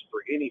blame us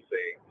for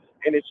anything.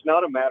 And it's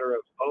not a matter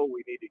of,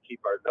 we need to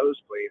keep our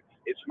nose clean.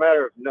 It's a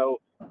matter of,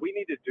 no, we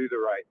need to do the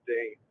right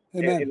thing.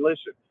 And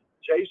listen,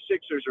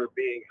 J6ers are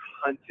being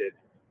hunted.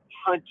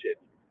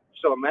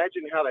 So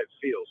imagine how that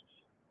feels.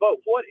 But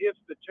what if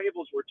the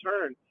tables were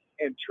turned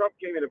and Trump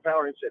came into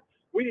power and said,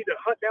 we need to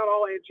hunt down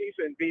all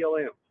Antifa and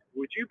BLM?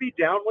 Would you be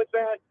down with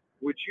that?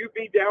 Would you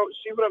be down?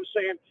 See what I'm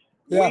saying?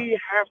 Yeah. We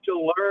have to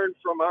learn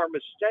from our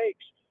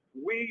mistakes.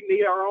 We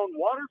need our own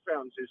water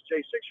fountains as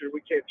J6ers.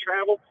 We can't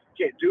travel,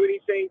 can't do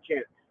anything,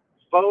 can't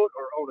vote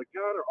or own a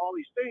gun or all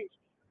these things.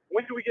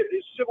 When do we get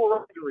this civil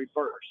rights in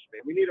reverse,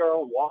 man? We need our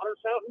own water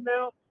fountain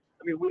now?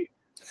 I mean, we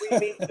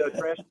need to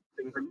address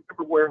and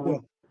remember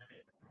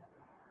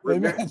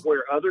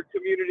where other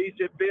communities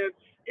have been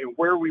and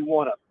where we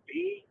want to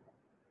be.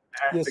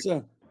 Yes,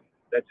 sir.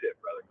 That's it,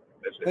 brother.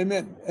 That's it.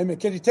 Amen.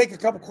 Can you take a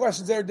couple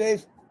questions there,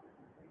 Dave?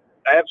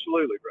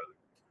 Absolutely, brother.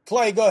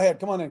 Clay, go ahead.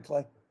 Come on in,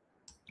 Clay.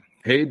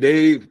 Hey,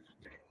 Dave.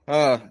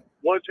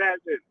 What's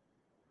happening?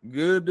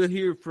 Good to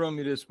hear from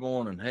you this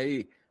morning.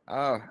 Hey,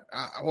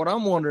 what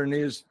I'm wondering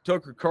is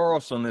Tucker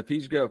Carlson, if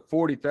he's got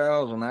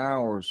 40,000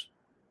 hours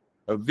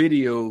of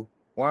video,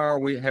 why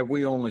have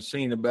we only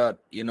seen about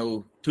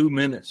 2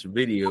 minutes of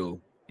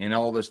video in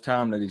all this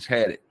time that he's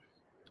had it?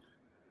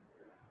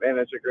 Man,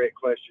 that's a great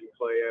question,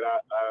 Clay, and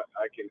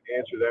I can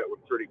answer that one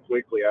pretty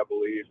quickly, I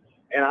believe.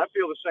 And I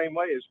feel the same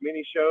way. As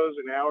many shows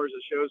and hours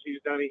of shows he's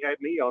done, he had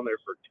me on there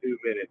for 2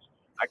 minutes.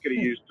 I could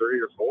have used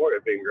 3 or 4.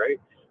 It'd been great.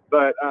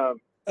 But,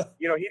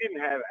 he didn't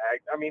have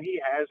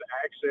he has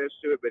access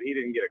to it, but he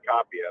didn't get a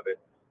copy of it.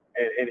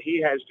 And he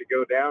has to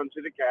go down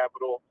to the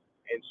Capitol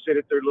and sit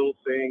at their little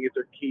thing, at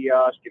their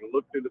kiosk, and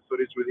look through the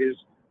footage with it's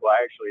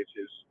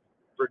his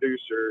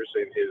producers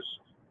and his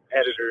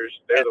editors.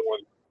 They're the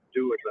ones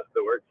doing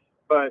the work.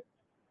 But,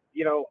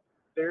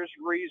 there's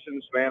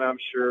reasons, man, I'm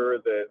sure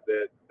that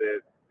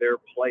they're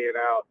playing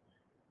out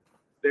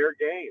their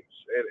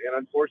games. And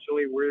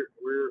unfortunately, we're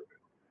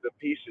the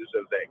pieces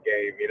of that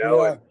game,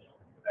 and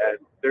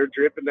they're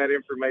dripping that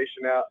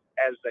information out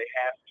as they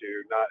have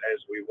to, not as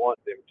we want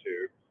them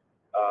to.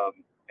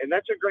 And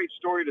that's a great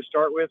story to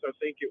start with. I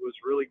think it was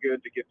really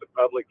good to get the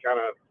public kind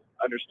of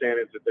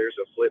understanding that there's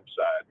a flip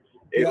side.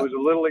 It was a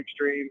little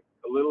extreme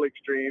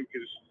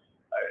because,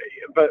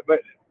 but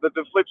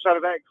the flip side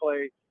of that,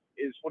 Clay,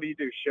 is what do you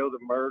do? Show the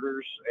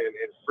murders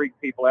and freak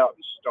people out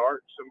and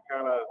start some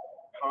kind of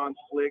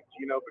conflict,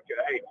 because,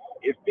 hey,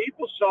 if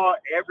people saw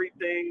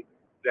everything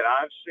that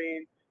I've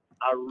seen,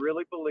 I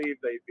really believe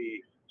they'd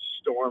be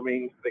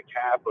storming the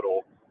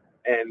Capitol.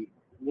 And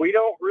we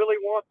don't really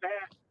want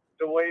that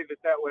the way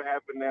that would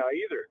happen now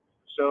either.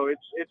 So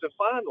it's a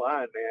fine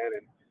line, man.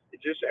 And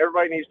it just,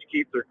 everybody needs to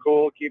keep their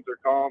cool, keep their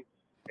calm,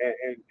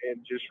 and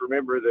just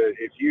remember that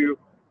if you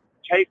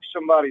take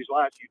somebody's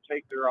life, you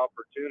take their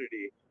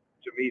opportunity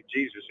to meet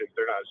Jesus if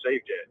they're not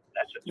saved yet.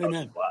 That's a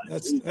tough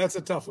spot. That's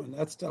a tough one.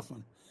 That's a tough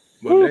one.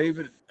 Well,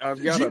 David,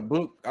 I've got a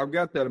book. I've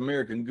got that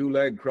American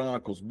Gulag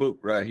Chronicles book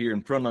right here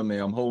in front of me.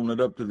 I'm holding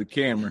it up to the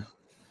camera,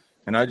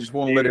 and I just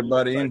want to let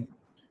everybody in.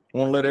 I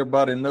want to let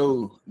everybody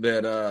know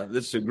that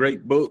this is a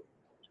great book.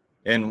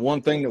 And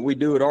one thing that we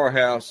do at our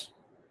house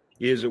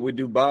is that we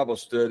do Bible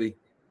study,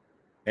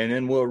 and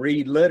then we'll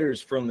read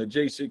letters from the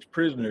J6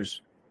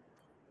 prisoners.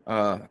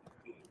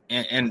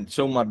 And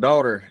so my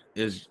daughter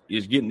is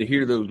getting to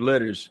hear those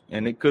letters,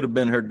 and it could have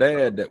been her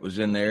dad that was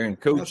in there and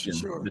coaching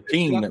the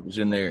team that was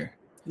in there.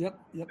 Yep.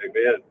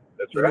 Amen.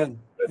 That's right.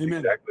 That's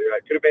exactly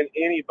right. Could have been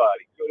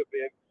anybody. Could have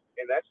been,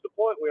 and that's the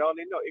point we all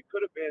need to know. It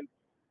could have been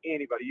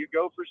anybody. You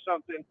go for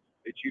something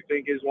that you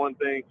think is one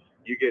thing,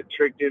 you get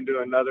tricked into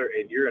another,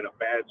 and you're in a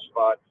bad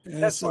spot. Yes,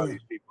 that's why these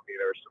people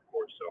need our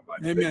support so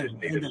much.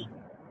 Amen.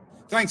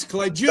 Thanks,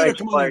 Clay. Judah,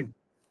 come on.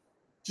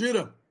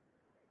 Judah.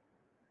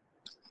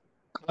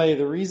 Clay,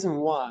 the reason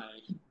why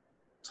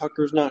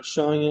Tucker's not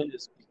showing it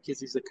is because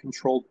he's a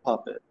controlled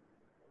puppet.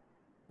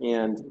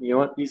 And you know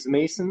what? These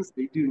Masons,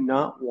 they do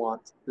not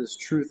want this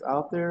truth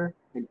out there.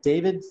 And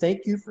David,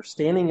 thank you for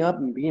standing up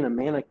and being a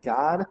man of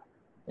God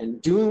and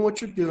doing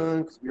what you're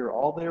doing, because we're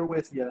all there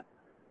with you.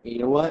 And you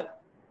know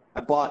what?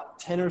 I bought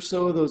 10 or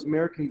so of those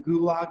American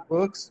Gulag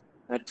books,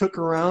 and I took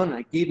around and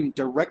I gave them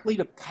directly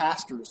to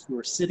pastors who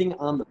are sitting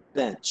on the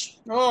bench.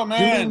 Oh,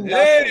 man.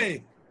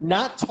 Hey!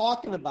 Not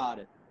talking about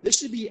it. This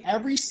should be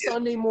every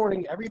Sunday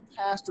morning. Every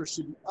pastor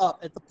should be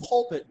up at the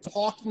pulpit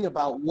talking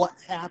about what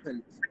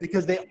happened,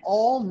 because they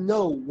all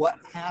know what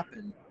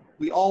happened.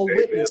 We all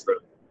witnessed it.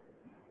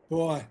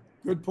 Boy,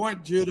 good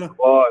point, Judah.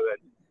 Boy,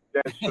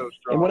 that's so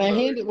strong. And when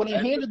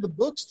I handed the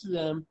books to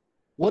them,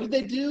 what did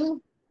they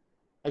do?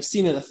 I've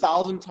seen it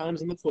 1,000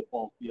 times in the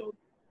football field.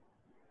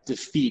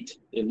 Defeat.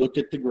 They looked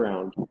at the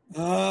ground.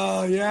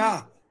 Oh,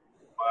 yeah.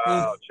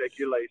 Wow, check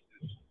your laces.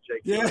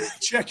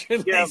 Check your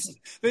laces.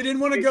 They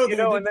didn't want to go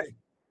there, did they?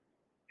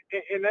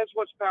 And that's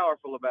what's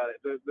powerful about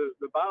it.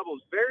 The Bible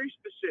is very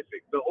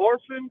specific. The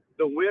orphan,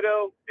 the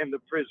widow, and the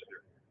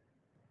prisoner.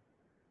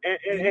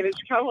 And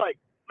it's kind of like,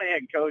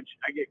 man, Coach,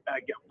 I get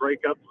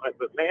break up,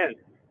 but man,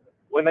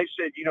 when they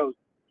said,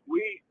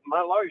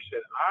 my lawyer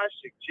said, I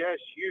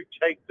suggest you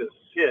take the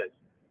fifth.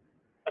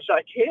 I said,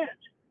 I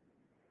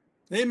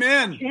can't.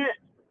 Amen.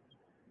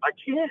 I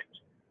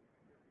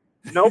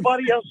can't.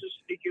 Nobody else is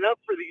speaking up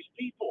for these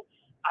people.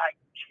 I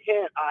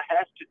can't. I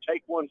have to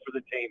take one for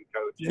the team,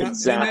 Coach. Yeah,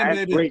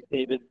 exactly. Great,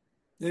 David.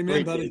 Amen,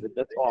 Great, buddy. David.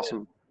 That's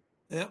awesome.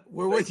 Yeah,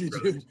 we're with you,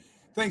 Jude.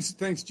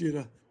 Thanks,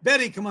 Judah.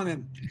 Betty, come on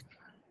in.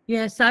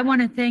 Yes, I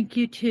want to thank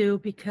you too,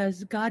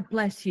 because God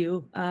bless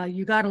you.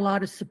 You got a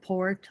lot of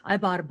support. I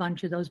bought a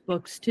bunch of those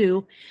books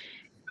too,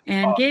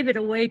 and gave it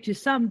away to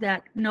some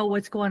that know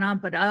what's going on.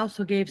 But I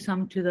also gave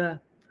some to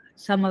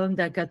some of them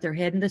that got their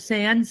head in the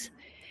sands.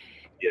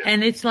 Yeah.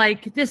 And it's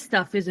like, this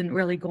stuff isn't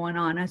really going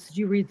on. I said,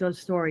 you read those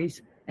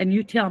stories and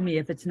you tell me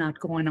if it's not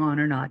going on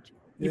or not.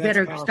 You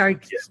better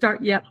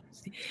start. Yep.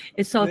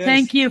 So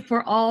thank you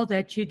for all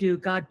that you do.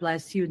 God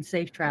bless you and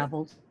safe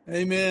travels.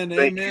 Amen.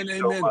 Thank you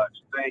so much.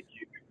 Thank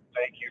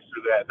you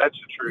for that. That's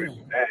the truth.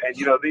 Yeah.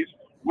 And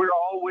we're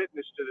all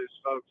witness to this,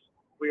 folks.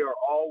 We are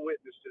all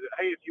witness to it.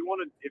 Hey, if you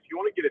want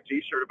to get a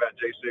T-shirt about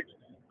J6,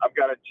 I've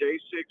got a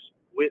J6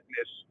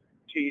 Witness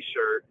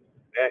T-shirt,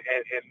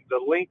 and the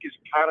link is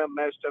kind of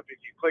messed up. If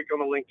you click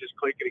on the link, just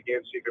click it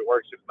again, see if it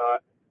works. If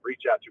not,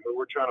 reach out to me.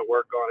 We're trying to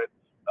work on it.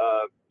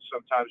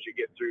 Sometimes you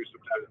get through,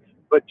 sometimes.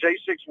 But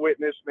J6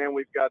 Witness, man,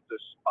 we've got the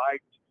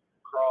spiked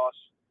cross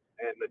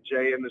and the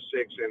J and the 6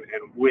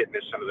 and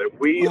Witness under there.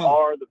 We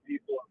are the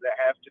people that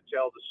have to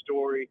tell the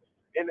story.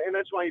 And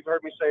that's why you've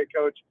heard me say it,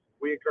 Coach.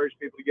 We encourage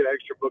people to get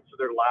extra books for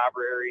their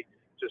library,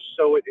 to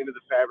sew it into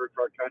the fabric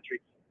of our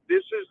country.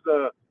 This is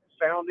the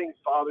founding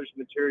fathers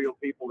material,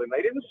 people, and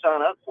they didn't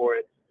sign up for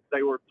it.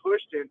 They were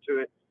pushed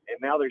into it, and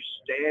now they're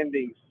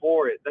standing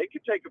for it. They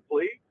could take a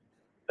plea.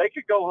 They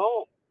could go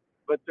home,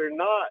 but they're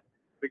not,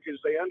 because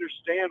they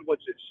understand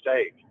what's at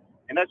stake.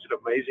 And that's an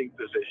amazing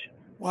position.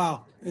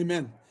 Wow.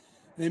 Amen.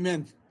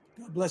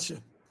 God bless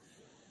you.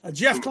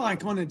 Jeff Klein,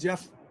 come on in,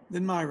 Jeff.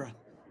 Then Myra.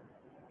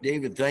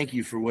 David, thank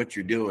you for what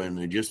you're doing.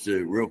 And just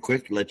real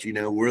quick to let you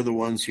know, we're the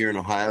ones here in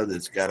Ohio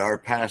that's got our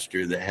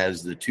pastor that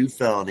has the 2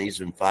 felonies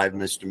and 5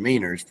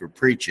 misdemeanors for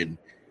preaching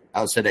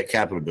outside that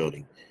Capitol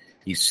building.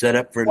 He's set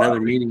up for another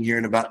meeting here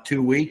in about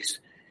 2 weeks.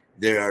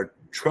 There are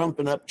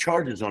trumping up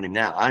charges on him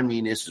now. I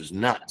mean, this is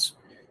nuts.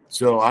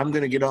 So I'm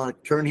going to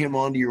turn him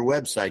onto your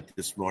website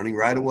this morning,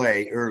 right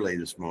away, early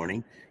this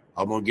morning.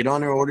 I'm going to get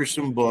on there, order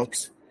some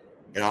books,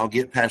 and I'll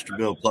get Pastor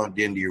Bill plugged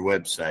into your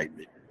website.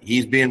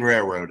 He's being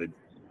railroaded.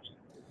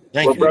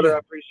 Thank you. Brother, I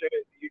appreciate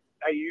it.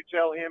 You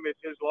tell him if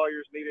his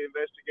lawyers need an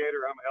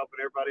investigator, I'm helping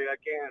everybody I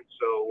can.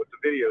 So with the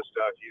video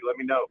stuff, you let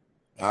me know.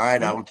 All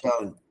right, I will tell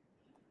him.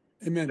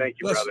 Amen. Thank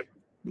you, brother.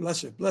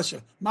 Bless you. Bless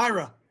you.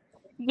 Myra.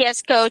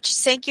 Yes, Coach.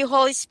 Thank you,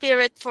 Holy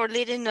Spirit, for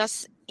leading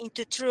us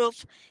into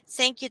truth.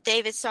 Thank you,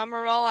 David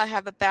Sumrall. I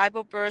have a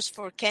Bible verse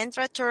for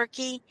Kendra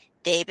Turkey,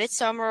 David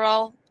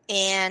Sumrall,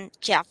 and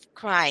Jeff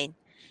Crine.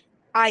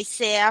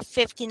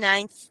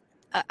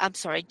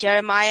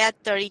 Jeremiah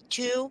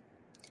 32,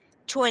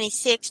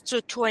 26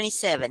 through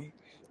 27.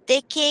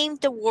 There came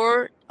the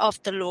word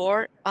of the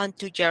Lord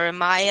unto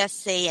Jeremiah,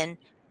 saying,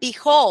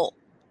 Behold,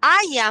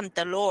 I am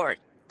the Lord,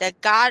 the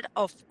God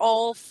of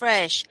all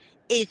flesh.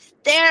 Is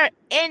there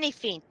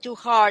anything too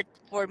hard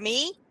for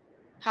me?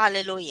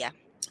 Hallelujah.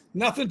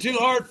 Nothing too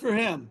hard for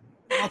him.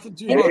 Nothing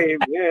too hard.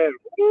 Amen.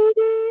 Woo,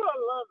 I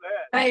love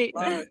that. Right.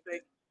 Thank you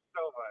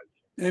so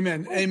much.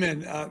 Amen.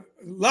 Amen.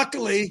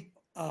 Luckily,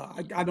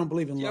 I don't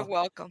believe in luck. You're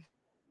welcome.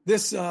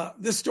 This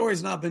story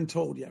has not been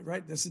told yet,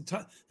 right?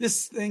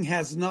 This thing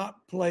has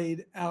not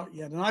played out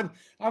yet, and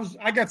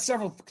I got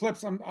several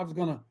clips. I was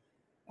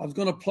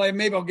gonna play.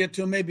 Maybe I'll get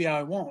to them. Maybe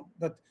I won't.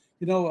 But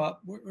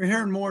we're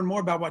hearing more and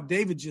more about what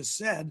David just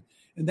said,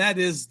 and that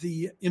is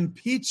the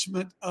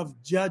impeachment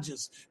of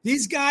judges.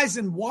 These guys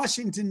in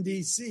Washington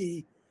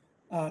D.C.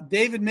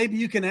 David, maybe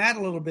you can add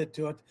a little bit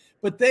to it,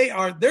 but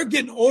they're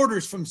getting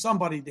orders from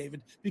somebody,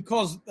 David,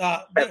 because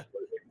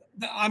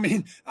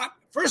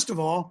first of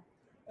all.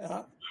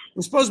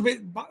 We're supposed to be,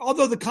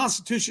 although the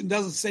Constitution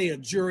doesn't say a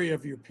jury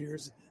of your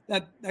peers,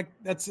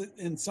 that's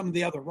in some of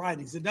the other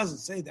writings. It doesn't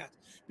say that.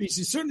 But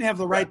you certainly have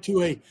the right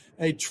to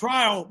a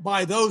trial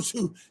by those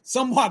who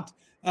somewhat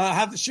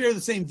have to share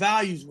the same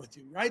values with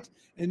you, right?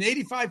 And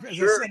 85, as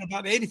I said,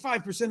 about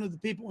 85% of the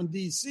people in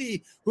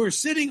D.C. who are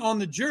sitting on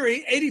the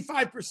jury,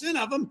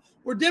 85% of them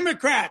were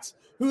Democrats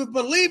who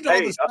believed all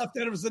the stuff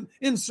that it was an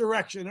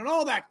insurrection and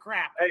all that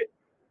crap.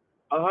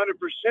 100%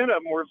 of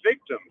them were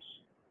victims.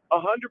 100%.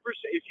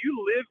 If you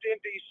lived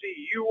in D.C.,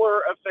 you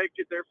were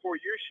affected. Therefore,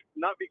 you should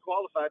not be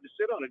qualified to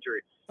sit on a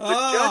jury. The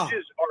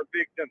judges are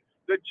victims.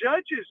 The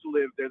judges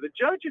live there. The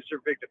judges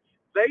are victims.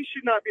 They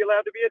should not be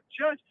allowed to be a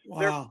judge. Wow.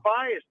 They're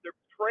biased. They're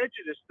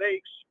prejudiced. They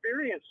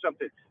experience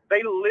something.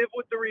 They live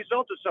with the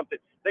result of something.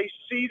 They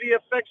see the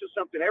effects of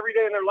something every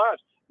day in their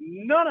lives.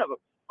 None of them.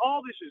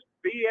 All this is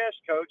BS,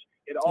 Coach.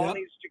 It all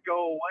needs to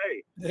go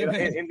away.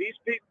 And these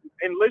people.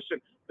 And listen,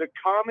 the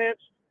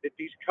comments that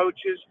these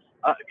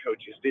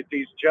that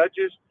these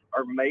judges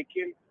are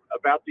making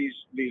about these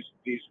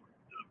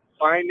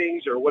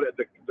findings or what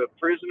the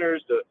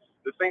prisoners, the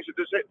things that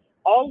this.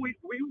 All we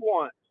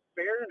want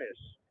fairness.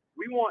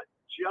 We want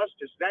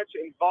justice. That's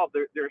involved.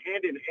 They're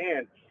hand in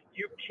hand.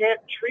 You can't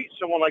treat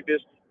someone like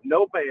this.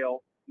 No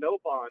bail, no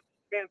bond.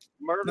 And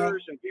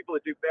murderers and people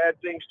that do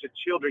bad things to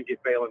children get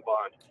bail and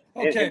bond.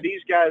 Okay. And these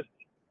guys,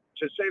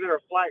 to say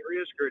they're a flight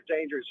risk or a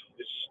danger is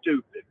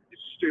stupid.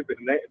 It's stupid.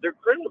 And they're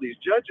criminal.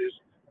 These judges.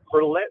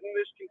 For letting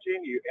this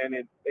continue, and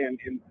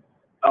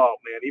oh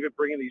man, even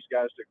bringing these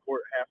guys to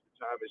court half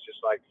the time is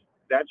just like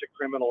that's a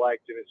criminal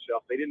act in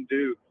itself. They didn't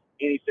do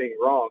anything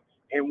wrong,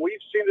 and we've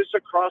seen this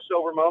a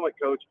crossover moment,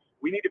 Coach.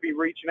 We need to be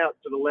reaching out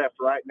to the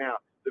left right now.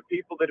 The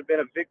people that have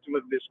been a victim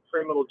of this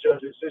criminal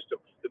justice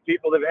system, the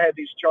people that have had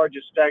these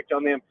charges stacked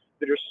on them,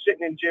 that are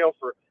sitting in jail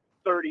for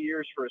 30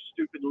 years for a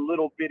stupid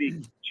little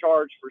bitty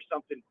charge for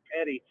something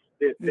petty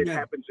that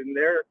happens in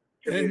their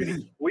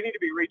community. We need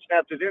to be reaching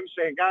out to them,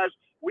 saying, guys.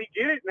 We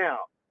get it now.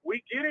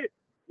 We get it.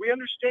 We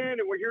understand,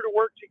 and we're here to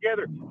work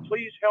together.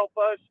 Please help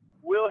us.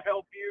 We'll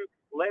help you.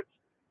 Let's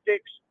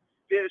fix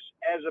this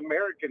as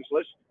Americans.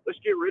 Let's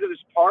get rid of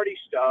this party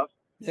stuff.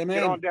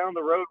 Get on down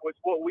the road with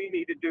what we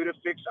need to do to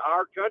fix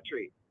our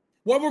country.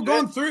 What we're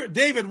going through,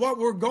 David,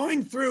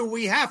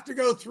 we have to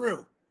go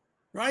through,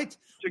 right?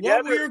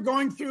 Together, what we're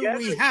going through,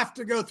 we have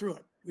to go through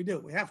it. We do.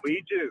 We have to.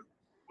 We do.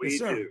 We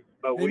do.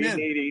 But Amen.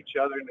 We need each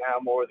other now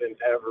more than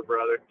ever,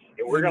 brother.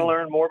 And we're going to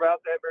learn more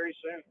about that very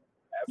soon.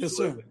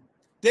 Absolutely.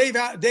 Yes,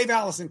 sir. Dave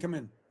Allison, come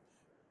in.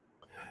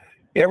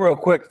 Yeah, real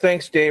quick.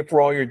 Thanks, Dave, for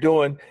all you're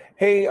doing.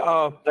 Hey,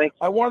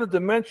 I wanted to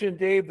mention,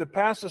 Dave, the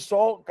Pass the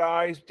Salt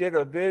guys did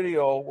a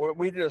video where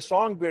we did a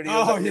song video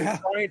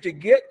trying to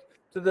get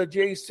to the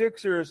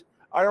J6ers.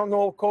 I don't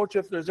know, Coach,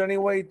 if there's any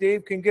way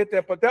Dave can get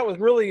that, but that was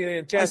really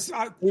intense.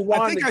 I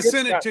think I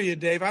sent it to you,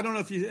 Dave. I don't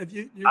know if you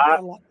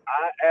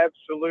I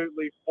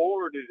absolutely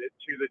forwarded it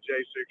to the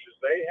J6ers.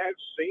 They have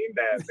seen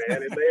that,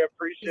 man, and they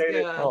appreciate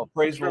it. Oh,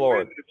 praise the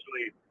Lord.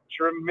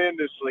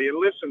 Tremendously. And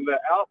listen, the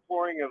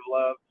outpouring of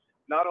love,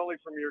 not only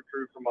from your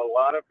crew, from a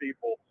lot of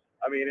people,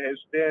 I mean, it has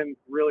been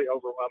really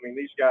overwhelming.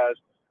 These guys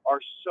are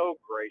so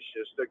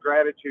gracious. The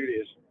gratitude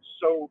is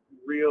so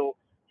real.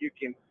 You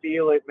can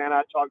feel it, man.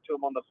 I talked to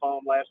them on the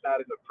phone last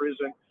night in the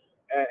prison.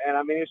 And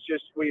I mean, it's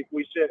just, we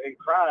sit and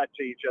cry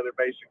to each other,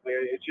 basically.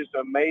 It's just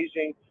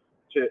amazing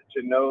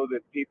to know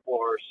that people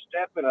are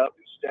stepping up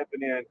and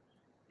stepping in,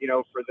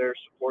 for their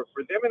support,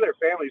 for them and their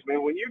families,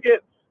 man. When you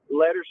get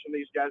letters from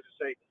these guys that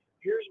say,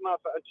 here's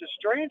to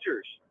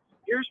strangers,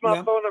 here's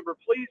my phone number,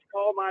 please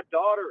call my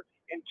daughter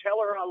and tell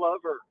her I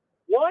love her.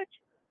 What?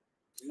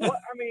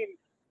 I mean,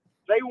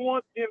 they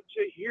want them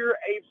to hear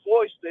a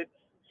voice that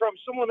from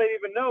someone they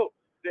even know,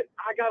 that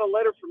I got a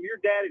letter from your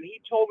dad and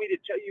he told me to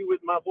tell you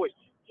with my voice,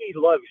 he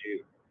loves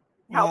you.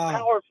 How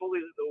powerful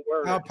is the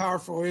word? How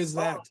powerful is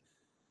that?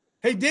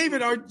 Hey,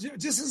 David,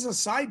 just as a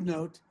side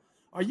note,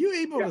 are you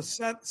able to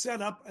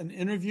set up an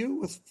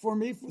interview for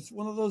me with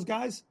one of those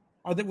guys?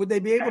 Would they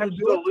be able to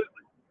do it?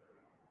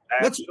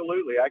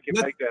 Absolutely. I can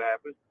make that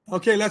happen.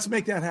 Okay, let's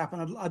make that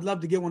happen. I'd love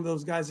to get one of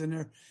those guys in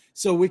there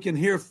so we can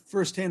hear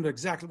firsthand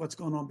exactly what's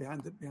going on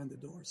behind the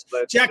doors.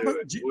 Jack,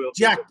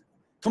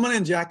 come on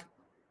in, Jack.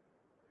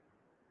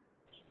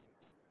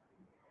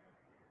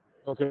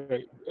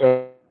 Okay.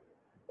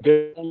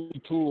 The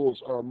only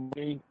tools are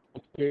money,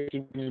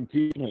 and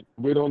impeachment.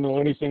 We don't know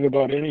anything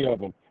about any of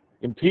them.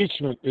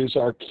 Impeachment is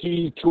our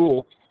key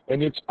tool,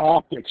 and it's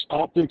optics.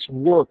 Optics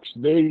works.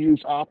 They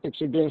use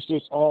optics against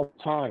us all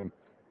the time.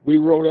 We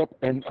wrote up,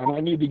 and I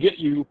need to get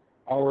you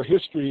our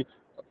history.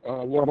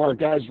 One of our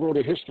guys wrote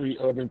a history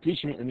of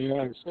impeachment in the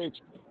United States.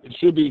 It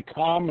should be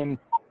common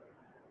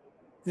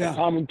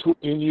tool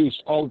in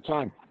use all the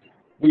time.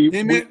 We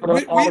put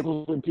up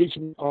articles of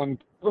impeachment on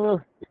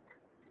Twitter.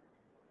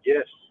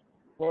 Yes.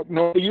 Well,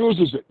 nobody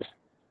uses it.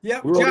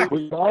 Yeah,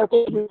 we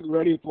articles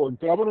ready for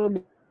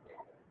governor,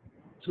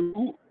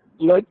 two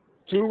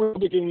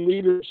Republican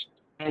leaders,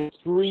 and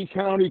 3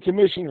 county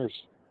commissioners.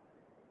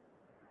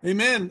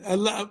 Amen.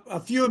 A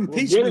few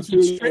impeachments.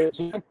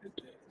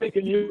 They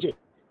can use it.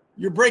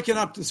 You're breaking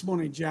up this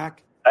morning,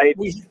 Jack. Hey,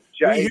 we hear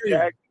Jack, you.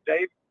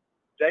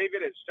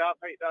 David at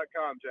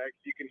stophate.com, Jack.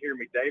 If you can hear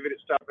me, David at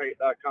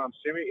stophate.com.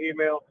 Send me an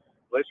email.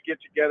 Let's get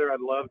together.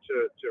 I'd love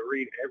to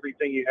read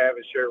everything you have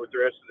and share it with the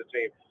rest of the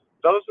team.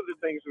 Those are the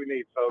things we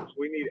need, folks.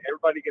 We need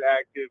everybody to get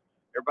active,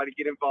 everybody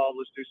get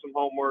involved. Let's do some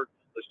homework.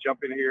 Let's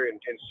jump in here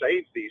and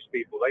save these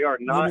people. They are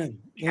not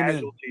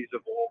casualties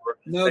of war.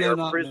 No, they they're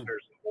are not.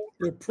 prisoners of war.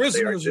 They're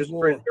prisoners of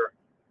war.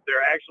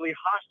 They're actually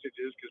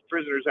hostages because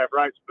prisoners have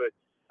rights. But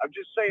I'm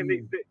just saying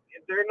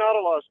they're not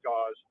a lost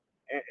cause.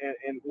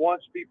 And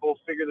once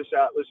people figure this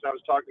out, listen, I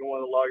was talking to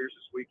one of the lawyers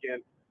this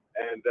weekend,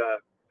 and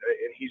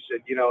he said,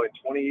 in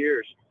 20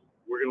 years,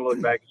 we're going to look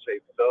back and say,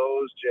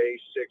 those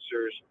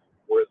J6ers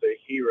were the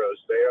heroes.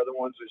 They are the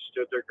ones that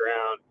stood their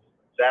ground.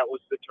 That was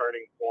the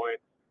turning point.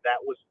 That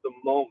was the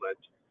moment.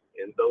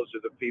 And those are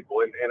the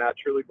people. And I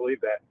truly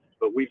believe that.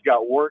 But we've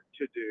got work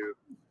to do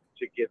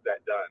to get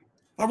that done.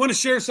 I want to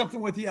share something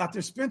with you out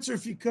there. Spencer,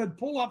 if you could,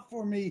 pull up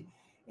for me.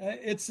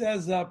 It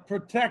says,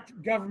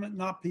 protect government,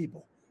 not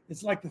people.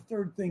 It's like the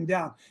third thing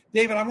down.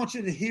 David, I want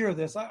you to hear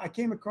this. I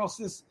came across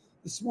this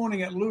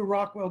morning at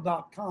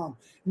LouRockwell.com.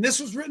 And this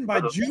was written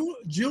by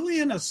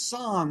Julian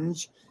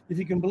Assange, if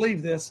you can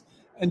believe this,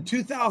 in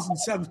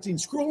 2017.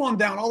 Scroll on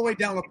down, all the way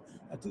down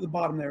to the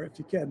bottom there, if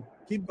you can.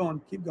 Keep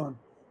going.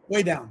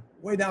 Way down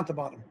to the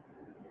bottom.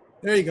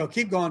 There you go.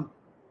 Keep going.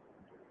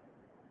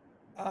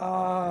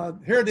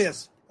 Here it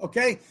is.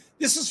 Okay.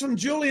 This is from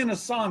Julian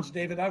Assange,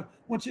 David. I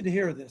want you to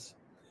hear this.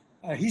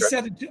 He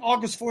said it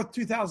August 4th,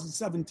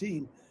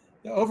 2017.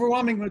 The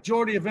overwhelming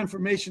majority of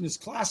information is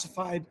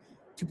classified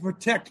to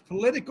protect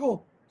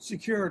political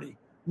security,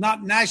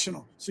 not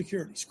national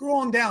security. Scroll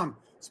on down,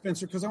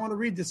 Spencer, because I want to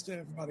read this to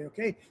everybody,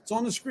 okay? It's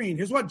on the screen.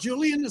 Here's what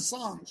Julian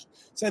Assange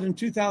said in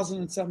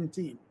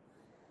 2017.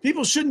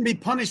 People shouldn't be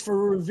punished for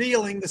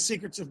revealing the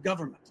secrets of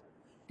government.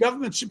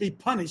 Government should be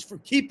punished for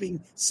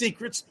keeping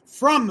secrets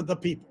from the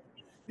people.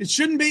 It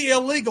shouldn't be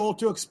illegal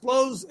to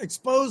expose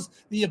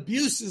the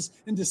abuses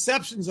and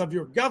deceptions of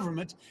your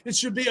government. It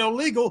should be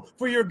illegal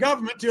for your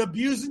government to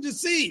abuse and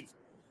deceive.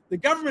 The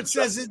government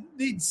says it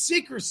needs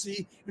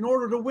secrecy in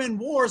order to win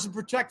wars and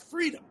protect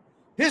freedom.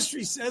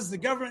 History says the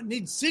government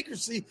needs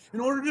secrecy in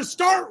order to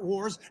start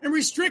wars and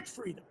restrict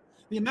freedom.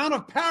 The amount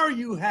of power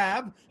you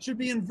have should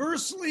be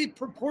inversely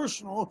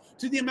proportional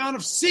to the amount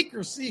of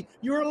secrecy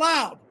you're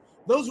allowed.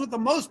 Those with the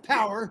most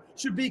power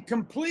should be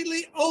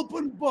completely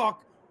open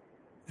book,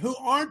 who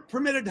aren't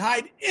permitted to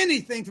hide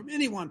anything from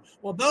anyone,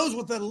 while those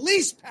with the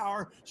least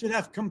power should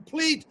have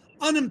complete,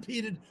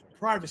 unimpeded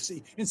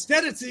privacy.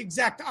 Instead, it's the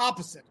exact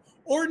opposite.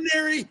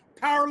 Ordinary,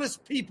 powerless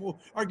people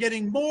are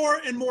getting more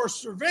and more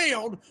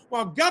surveilled,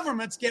 while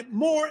governments get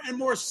more and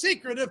more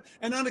secretive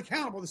and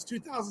unaccountable. This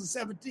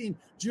 2017,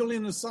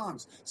 Julian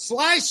Assange.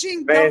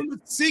 Slashing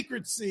government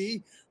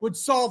secrecy would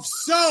solve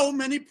so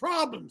many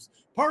problems,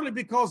 partly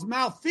because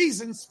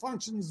malfeasance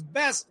functions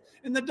best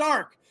in the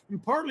dark,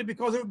 and partly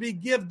because it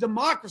would give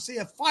democracy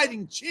a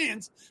fighting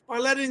chance by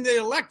letting the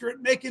electorate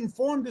make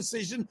informed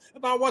decisions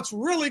about what's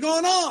really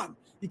going on.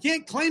 You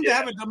can't claim to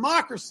have a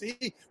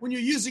democracy when you're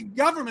using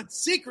government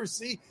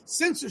secrecy,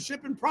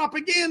 censorship, and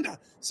propaganda.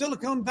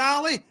 Silicon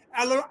Valley,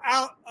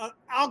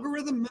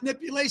 algorithm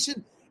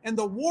manipulation, and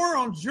the war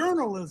on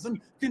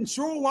journalism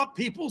control what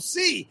people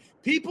see.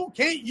 People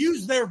can't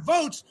use their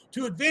votes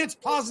to advance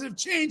positive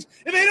change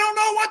if they don't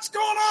know what's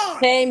going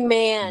on.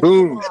 Amen.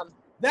 Boom.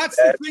 That's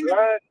the thing.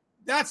 Right.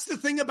 That's the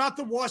thing about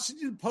the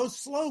Washington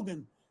Post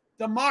slogan: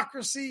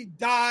 democracy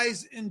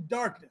dies in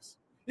darkness.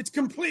 It's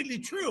completely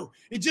true.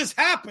 It just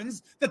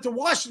happens that the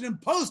Washington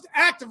Post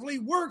actively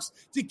works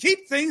to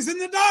keep things in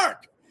the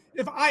dark.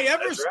 If I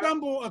ever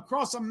stumble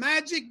across a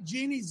magic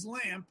genie's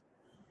lamp,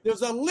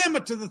 there's a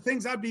limit to the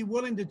things I'd be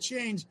willing to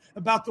change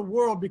about the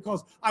world,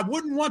 because I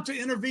wouldn't want to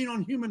intervene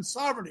on human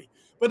sovereignty.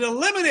 But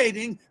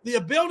eliminating the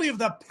ability of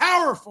the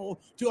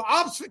powerful to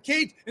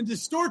obfuscate and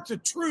distort the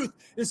truth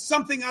is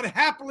something I'd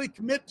happily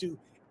commit to.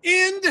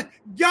 End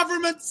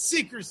government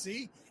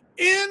secrecy,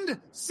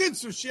 end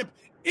censorship,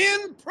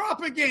 end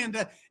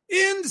propaganda,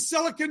 end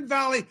Silicon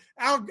Valley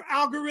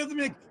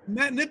algorithmic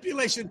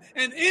manipulation,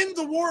 and end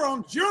the war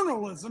on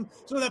journalism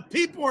so that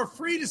people are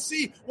free to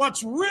see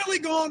what's really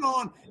going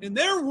on in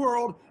their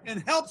world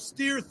and help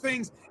steer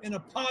things in a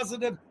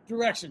positive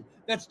direction.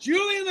 That's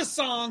Julian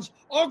Assange,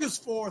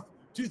 August 4th,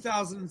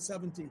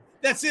 2017.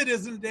 That's it,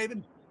 isn't it,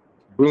 David?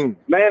 Boom.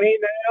 Man, he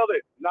nailed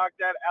it. Knocked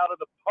that out of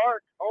the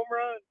park. Home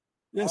run.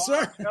 Yes, sir.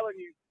 I'm telling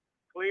you,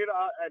 cleared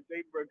at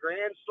the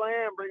grand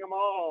slam, bring them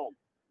all home.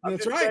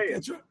 That's right.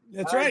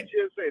 That's right.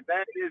 Just say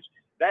that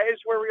is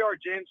where we are.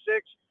 Jan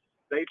 6.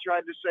 They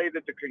tried to say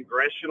that the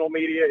congressional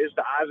media is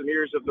the eyes and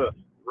ears of the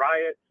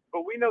riot,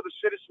 but we know the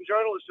citizen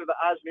journalists are the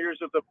eyes and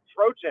ears of the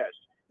protest.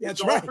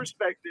 That's it's all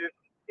perspective.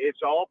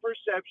 It's all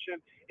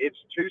perception. It's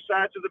two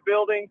sides of the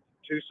building,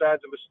 two sides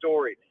of a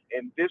story.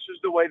 And this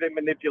is the way they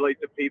manipulate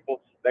the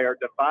people. They are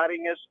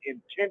dividing us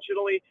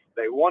intentionally.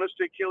 They want us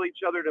to kill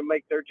each other to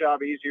make their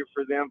job easier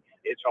for them.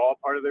 It's all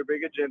part of their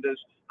big agendas.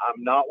 I'm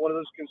not one of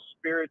those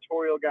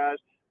conspiratorial guys,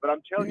 but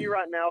I'm telling you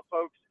right now,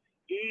 folks,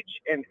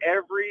 each and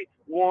every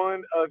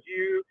one of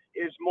you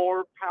is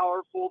more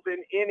powerful than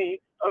any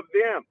of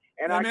them.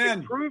 And Amen. I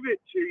can prove it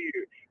to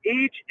you.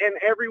 Each and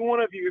every one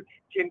of you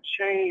can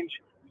change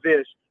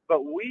this.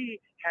 But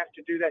we have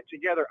to do that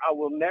together. I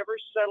will never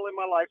settle in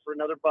my life for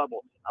another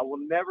bubble. I will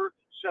never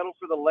settle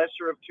for the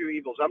lesser of two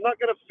evils. I'm not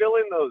going to fill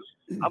in those.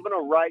 I'm going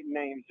to write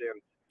names in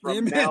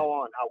from now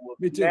on. I will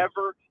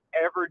never,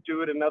 ever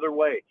do it another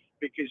way,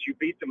 because you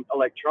beat the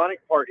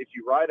electronic part if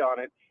you write on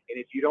it. And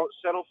if you don't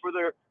settle for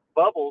their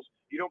bubbles,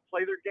 you don't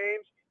play their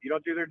games, you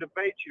don't do their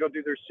debates, you don't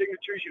do their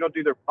signatures, you don't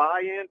do their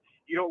buy-in,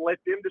 you don't let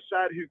them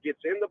decide who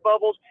gets in the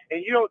bubbles,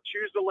 and you don't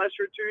choose the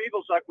lesser of two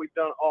evils like we've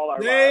done all our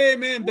lives.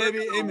 Amen,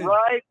 baby. Amen.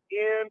 Write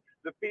in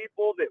the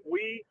people that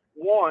we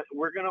want.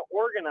 We're going to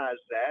organize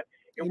that,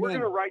 and we're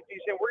going to write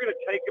these in. We're going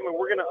to take them, and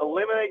we're going to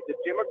eliminate the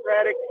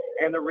Democratic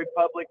and the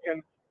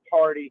Republican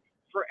Party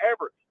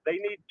forever. They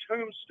need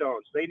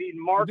tombstones. They need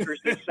markers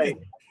that say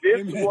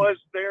this was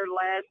their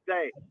last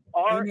day.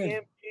 RMP,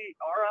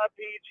 RIP,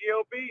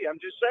 GOP. I'm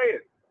just saying.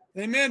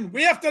 Amen.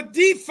 We have to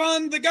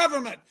defund the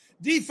government.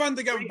 Defund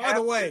the government. By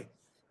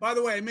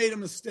the way, I made a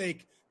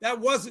mistake. That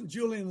wasn't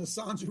Julian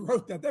Assange who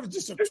wrote that. That was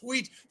just a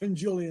tweet from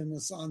Julian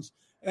Assange.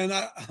 And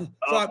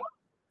all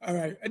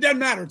right. It doesn't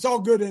matter. It's all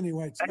good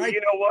anyway. Right?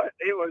 You know what?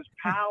 It was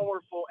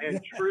powerful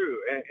and true.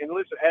 And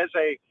listen, as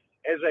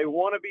a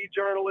wannabe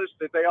journalist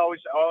that they always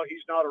say, oh,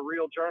 he's not a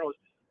real journalist.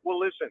 Well,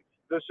 listen,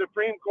 the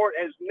Supreme Court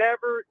has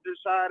never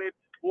decided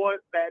what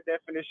that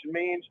definition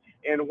means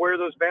and where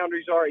those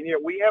boundaries are. And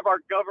yet we have our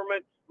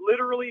government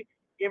literally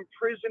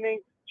imprisoning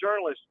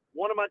journalists.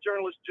 One of my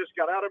journalists just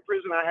got out of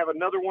prison. I have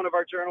another one of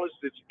our journalists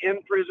that's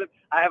in prison.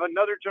 I have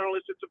another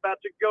journalist that's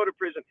about to go to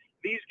prison.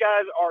 These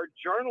guys are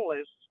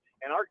journalists,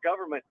 and our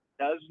government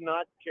does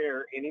not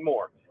care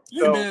anymore.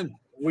 So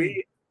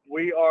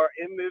we are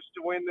in this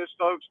to win this,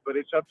 folks, but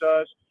it's up to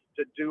us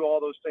to do all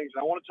those things.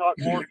 And I want to talk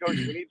more, Coach.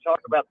 We need to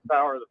talk about the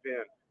power of the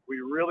pen. We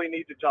really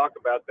need to talk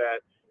about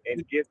that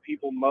and get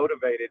people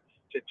motivated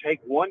to take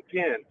one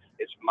pen.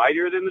 It's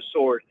mightier than the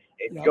sword,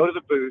 and go to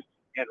the booth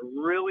and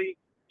really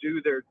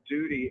do their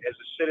duty as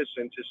a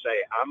citizen to say,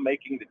 I'm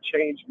making the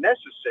change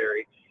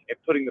necessary and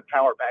putting the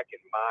power back in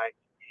my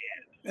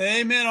hands.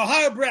 Amen.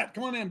 Ohio, Brett.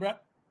 Come on in,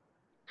 Brett.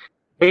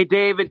 Hey,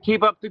 David,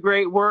 keep up the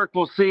great work.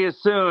 We'll see you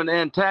soon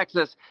in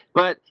Texas.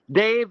 But,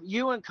 Dave,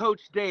 you and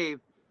Coach Dave,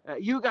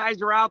 you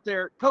guys are out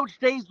there. Coach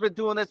Dave's been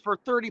doing this for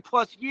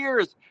 30-plus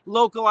years,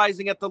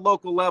 localizing at the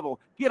local level.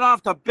 Get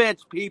off the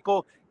bench,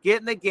 people. Get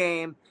in the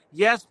game.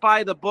 Yes,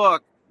 buy the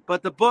book,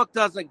 but the book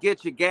doesn't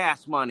get you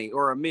gas money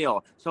or a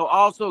meal. So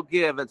also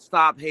give at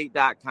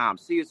stophate.com.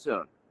 See you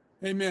soon.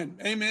 Amen.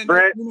 Amen.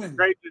 Brett, Amen.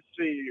 Great to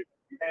see you.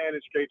 Man,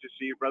 it's great to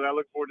see you, brother. I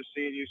look forward to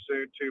seeing you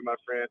soon, too, my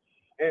friend.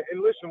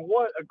 And listen,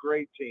 what a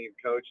great team,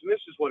 Coach. And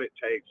this is what it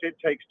takes. It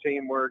takes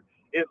teamwork.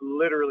 It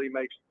literally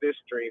makes this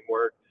dream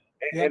work.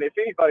 And if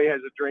anybody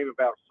has a dream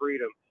about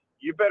freedom,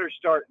 you better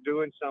start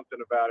doing something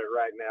about it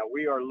right now.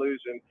 We are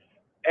losing.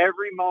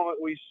 Every moment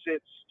we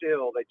sit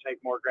still, they take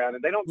more ground,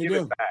 and they don't give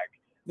it back.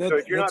 So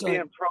if you're not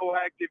being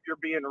proactive,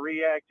 you're being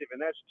reactive, and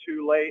that's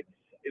too late.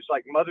 It's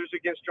like Mothers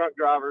Against Drunk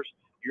Drivers.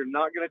 You're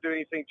not going to do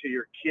anything till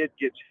your kid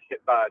gets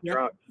hit by a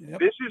drunk. Yep.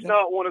 This is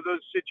not one of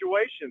those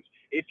situations.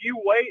 If you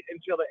wait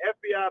until the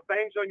FBI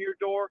bangs on your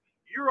door,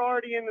 you're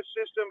already in the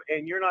system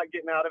and you're not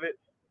getting out of it.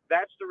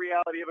 That's the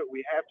reality of it.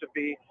 We have to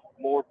be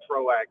more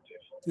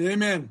proactive.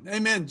 Amen.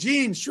 Amen.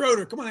 Gene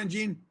Schroeder. Come on in,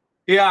 Gene.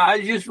 Yeah,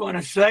 I just want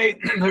to say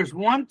there's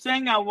one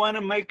thing I want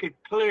to make it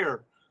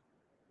clear.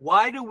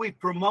 Why do we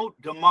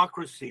promote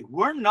democracy?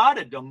 We're not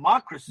a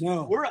democracy.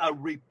 No. We're a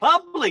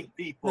republic,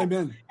 people.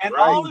 Amen. And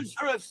Right. all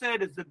Israel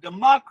said is a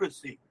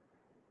democracy.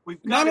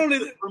 We've got Not to only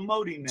keep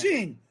promoting that.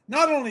 Gene,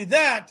 not only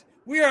that,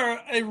 we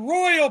are a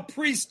royal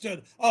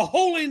priesthood, a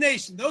holy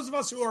nation. Those of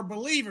us who are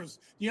believers,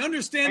 do you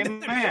understand Amen.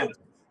 that?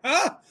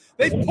 Huh?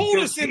 They pulled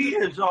us in. He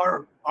is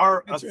our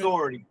That's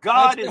authority. right.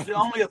 God That's is the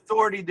right. only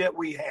authority that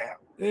we have.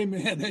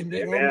 Amen. Amen.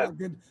 Amen. Oh, my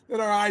goodness. Let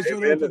our eyes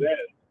Amen open. to that.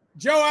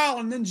 Joe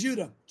Allen, then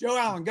Judah. Joe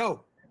Allen,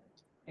 go.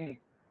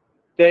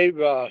 Dave,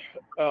 a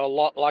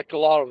lot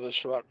of us,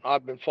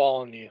 I've been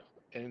following you,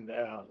 and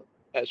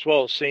as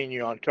well as seeing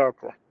you on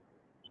Tucker.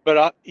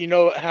 But you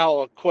know how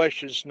a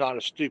question's not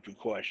a stupid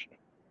question.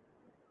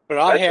 But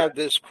I have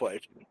this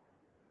question: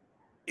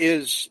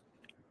 is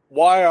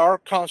why our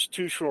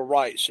constitutional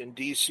rights in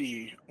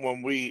D.C.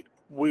 when we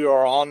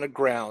are on the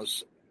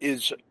grounds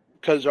is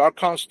because our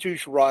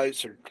constitutional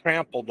rights are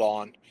trampled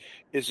on?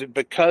 Is it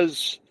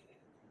because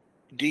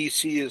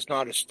D.C. is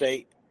not a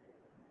state?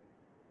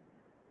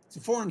 It's a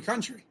foreign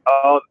country.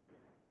 Oh,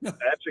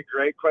 that's a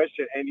great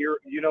question, and you're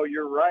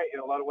right in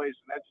a lot of ways,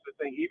 and that's the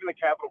thing. Even the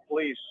Capitol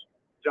Police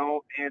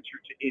don't answer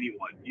to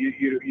anyone. You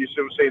see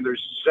what I'm saying?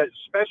 There's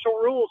special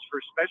rules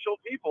for special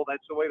people.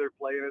 That's the way they're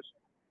playing us,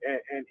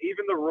 and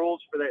even the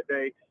rules for that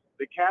day,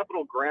 the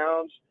Capitol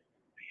grounds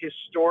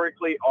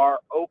historically are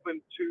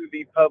open to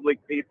the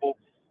public people.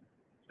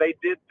 They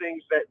did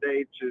things that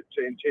day to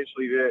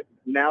intentionally do it.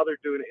 Now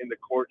they're doing it in the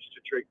courts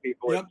to trick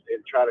people and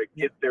try to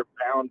get their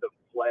pound of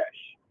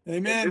flesh.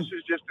 Amen. And this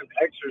is just an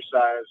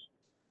exercise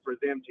for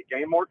them to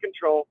gain more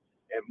control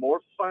and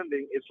more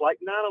funding. It's like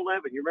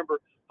 9/11. You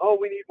remember,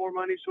 we need more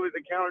money so we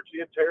can counter to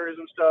the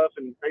terrorism stuff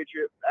and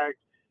Patriot Act.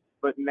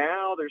 But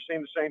now they're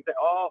saying the same thing.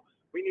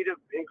 We need to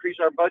increase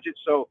our budget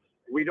so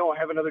we don't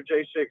have another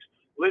J6.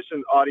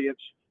 Listen, audience,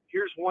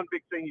 here's one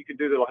big thing you can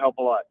do that'll help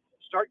a lot.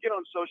 Start getting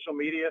on social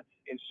media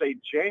and say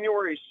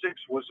January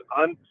 6th was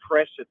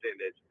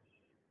unprecedented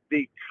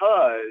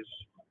because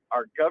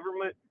our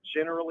government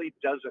generally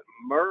doesn't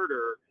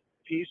murder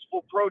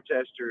peaceful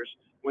protesters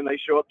when they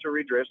show up to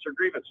redress their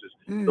grievances.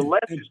 The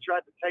left has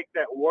tried to take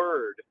that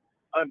word,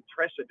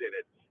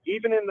 unprecedented.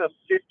 Even in the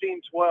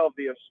 1512,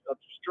 the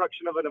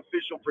obstruction of an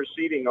official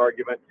proceeding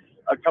argument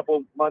a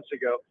couple months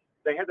ago,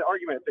 they had the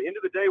argument. At the end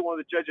of the day, one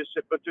of the judges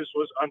said, but this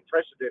was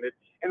unprecedented,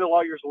 and the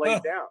lawyers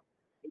laid down.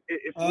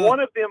 If one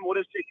of them would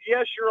have said,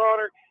 yes, Your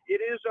Honor,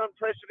 it is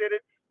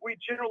unprecedented, we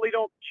generally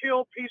don't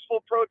kill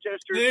peaceful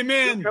protesters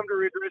who come to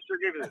redress their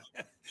grievances.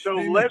 So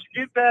let's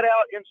get that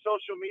out in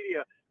social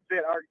media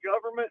that our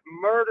government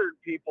murdered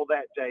people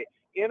that day,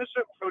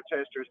 innocent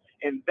protesters,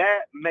 and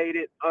that made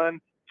it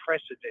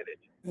unprecedented.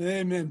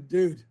 Amen,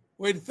 dude.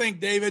 Way to think,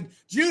 David.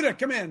 Judah,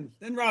 come in.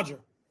 Then Roger.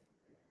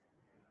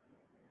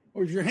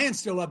 Or is your hand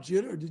still up,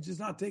 Judah, or did you just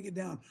not take it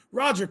down?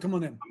 Roger, come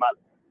on in.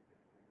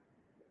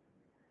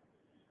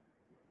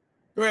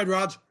 Go ahead,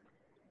 Raj.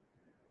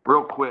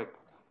 Real quick.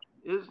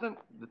 Isn't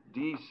the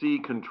D.C.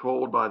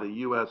 controlled by the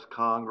U.S.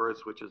 Congress,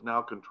 which is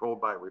now controlled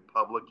by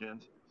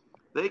Republicans?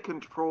 They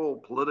control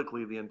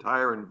politically the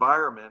entire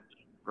environment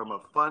from a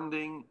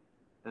funding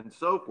and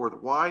so forth.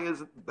 Why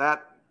isn't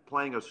that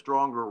playing a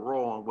stronger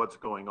role in what's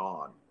going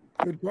on?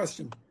 Good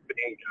question.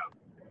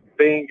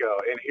 Bingo.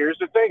 And here's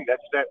the thing.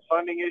 That's that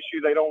funding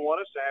issue. They don't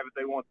want us to have it.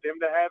 They want them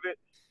to have it.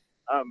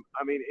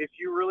 I mean, if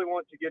you really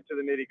want to get to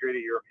the nitty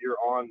gritty, you're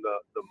on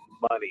the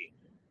money,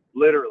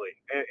 literally.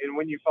 And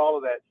when you follow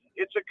that,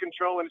 it's a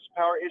control and it's a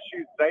power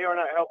issue. They are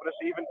not helping us.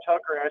 Even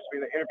Tucker asked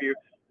me in the interview,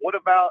 what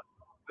about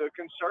the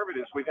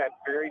conservatives? We've had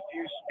very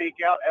few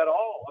speak out at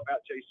all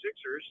about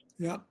J6ers.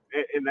 Yeah.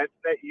 And that's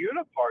that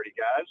uniparty,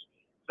 guys.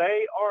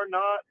 They are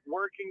not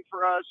working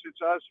for us. It's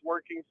us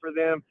working for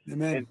them.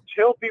 Amen.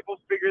 Until people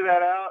figure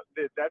that out,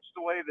 that's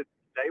the way that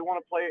they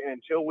want to play it, and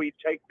until we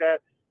take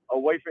that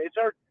away from it's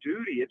our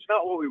duty. It's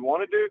not what we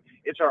want to do.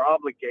 It's our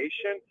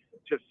obligation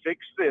to fix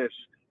this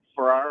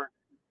for our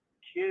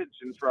kids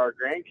and for our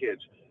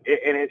grandkids.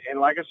 And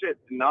like I said,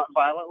 not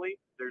violently.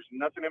 There's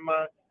nothing in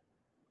my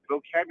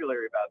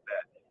vocabulary about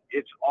that.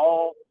 It's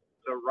all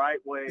the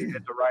right way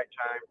at the right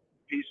time,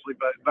 peacefully.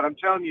 But I'm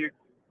telling you,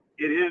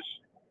 it is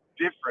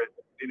different,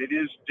 and it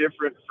is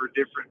different for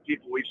different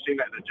people. We've seen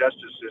that in the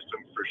justice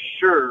system for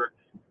sure,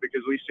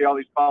 because we see all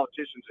these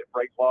politicians that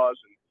break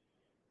laws and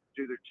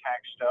do their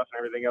tax stuff and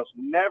everything else,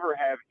 never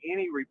have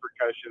any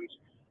repercussions.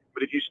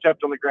 But if you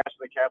stepped on the grass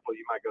in the Capitol,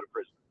 you might go to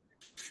prison.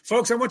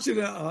 Folks, I want you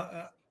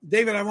to,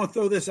 David, I want to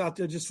throw this out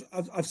there.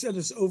 I've said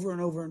this over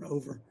and over and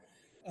over.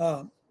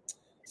 It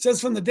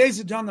says, from the days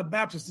of John the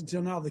Baptist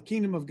until now, the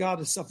kingdom of God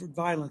has suffered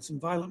violence, and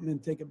violent men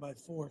take it by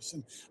force.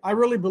 And I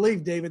really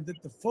believe, David,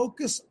 that the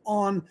focus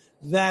on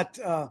that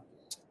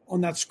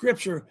on that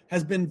scripture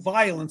has been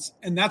violence,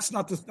 and that's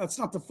not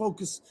the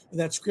focus of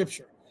that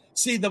scripture.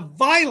 See, the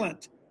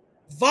violent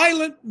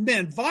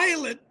men,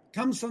 violent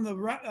comes from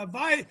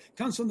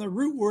the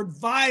root word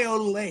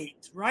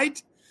violate,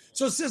 right?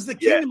 So it says the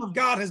kingdom of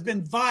God has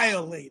been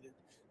violated,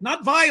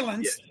 not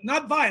violence,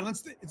 not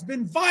violence. It's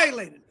been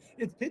violated.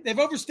 They've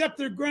overstepped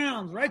their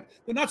grounds, right?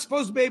 They're not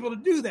supposed to be able to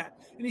do that.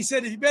 And he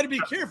said, you better be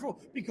careful,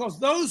 because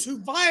those who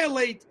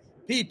violate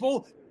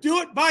people do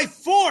it by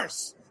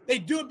force. They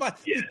do it by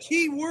the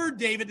key word,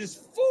 David,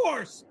 is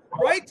force,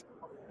 right?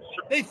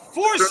 They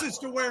force us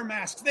to wear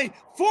masks. They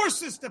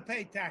force us to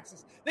pay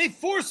taxes. They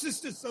force us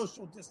to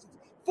social distance.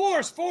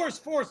 Force.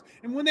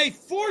 And when they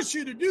force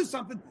you to do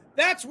something,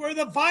 that's where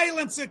the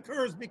violence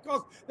occurs,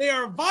 because they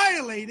are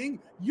violating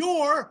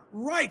your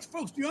rights.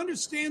 Folks, do you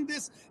understand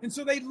this? And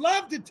so they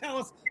love to tell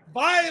us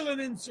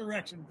violent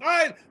insurrection.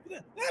 That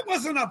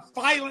wasn't a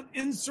violent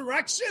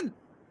insurrection.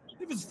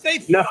 They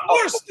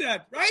forced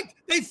it, right?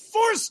 They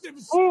forced it. It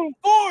was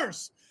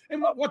force.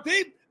 And what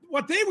they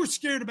were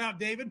scared about,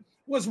 David,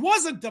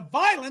 wasn't the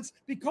violence,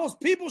 because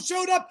people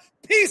showed up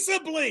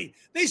peaceably.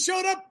 They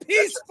showed up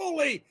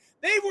peacefully.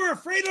 They were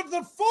afraid of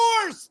the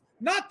force,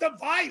 not the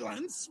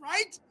violence,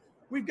 right?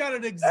 We've got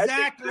it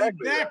exactly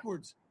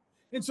backwards.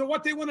 Right. And so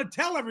what they want to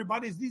tell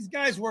everybody is these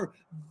guys were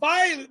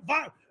violent.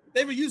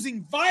 They were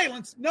using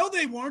violence. No,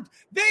 they weren't.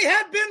 They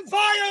had been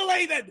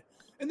violated,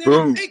 and they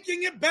were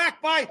taking it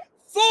back by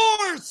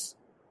force.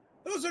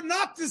 Those are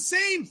not the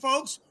same,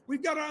 folks.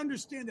 We've got to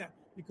understand that,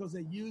 because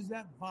they use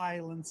that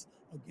violence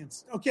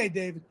against. Okay,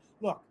 David,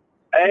 look.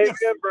 Amen,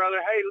 brother.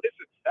 Hey,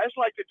 listen, that's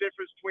like the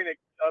difference between a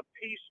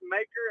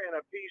peacemaker and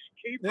a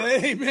peacekeeper.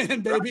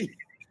 Amen, baby.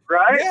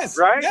 Right? Yes,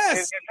 right?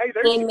 yes. And hey,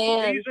 there's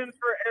Amen. a season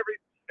for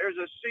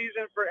there's a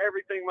season for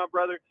everything, my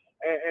brother.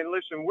 And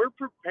listen, we're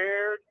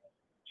prepared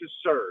to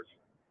serve.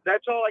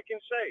 That's all I can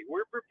say.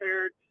 We're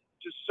prepared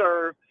to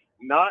serve,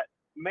 not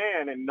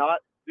man and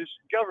not this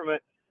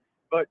government,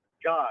 but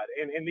God.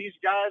 And these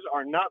guys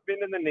are not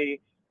bending the knee.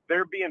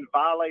 They're being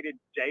violated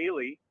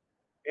daily,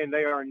 and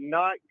they are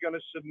not going to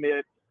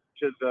submit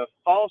to the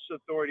false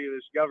authority of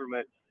this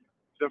government.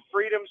 The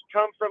freedoms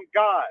come from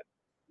God,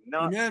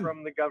 not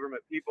from the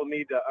government. People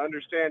need to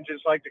understand,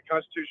 just like the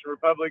Constitution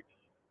Republic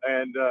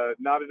and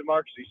not a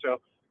democracy. So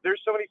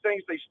there's so many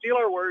things. They steal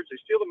our words. They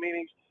steal the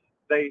meanings.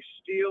 They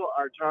steal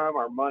our time,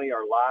 our money,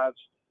 our lives.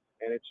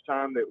 And it's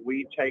time that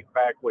we take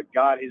back what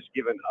God has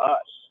given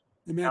us.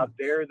 Amen. How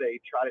dare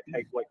they try to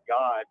take what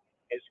God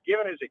has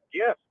given as a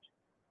gift?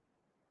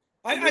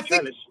 I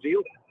think to steal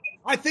it.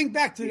 I think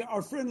back to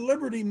our friend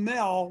Liberty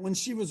Mel when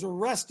she was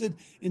arrested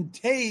and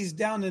tased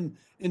down in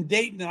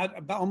Dayton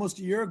about almost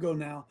a year ago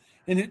now.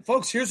 And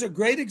folks, here's a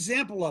great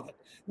example of it.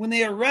 When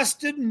they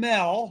arrested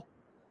Mel,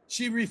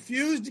 she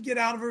refused to get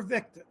out of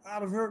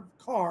her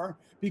car,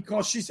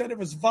 because she said it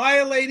was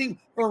violating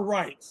her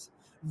rights.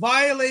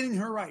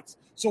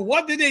 So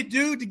what did they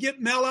do to get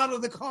Mel out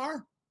of the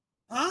car?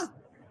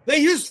 They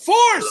used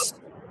force.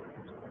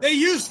 They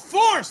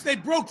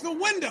broke the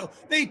window.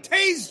 They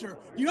tased her.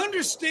 You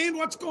understand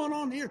what's going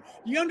on here?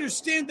 You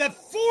understand that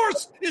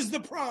force is the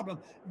problem.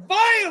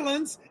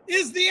 Violence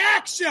is the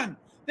action.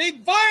 They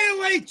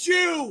violate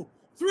you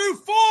through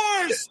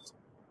force.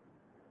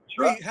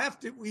 We have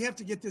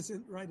to get this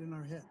right in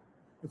our head.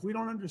 If we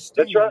don't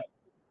understand, that's right.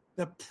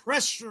 The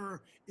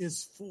pressure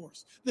is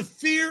force. The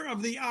fear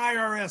of the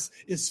IRS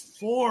is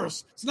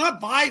force. It's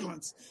not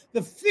violence.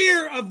 The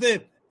fear of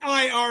the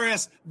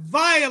IRS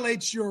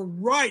violates your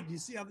right. You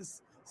see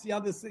how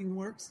this thing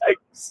works? Hey,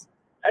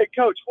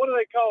 Coach, what do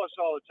they call us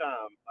all the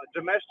time?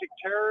 Domestic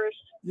terrorists?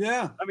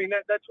 Yeah. I mean,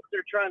 that's what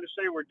they're trying to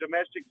say. We're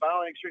domestic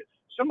violence.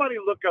 Somebody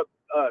look up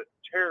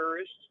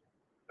terrorists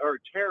or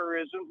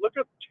terrorism. Look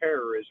up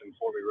terrorism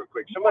for me real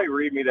quick. Somebody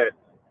read me that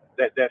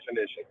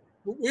definition.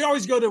 We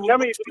always go to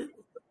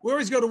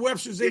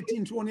Webster's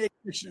 1828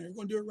 dictionary. We're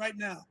going to do it right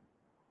now.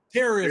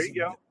 Terrorism. There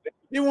you go.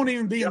 It won't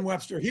even be in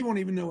Webster. He won't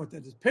even know what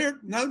that is.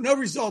 No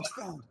results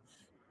found.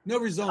 No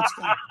results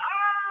found.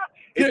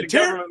 It's a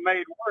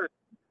government-made word.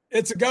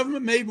 It's a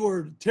government-made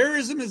word.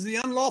 Terrorism is the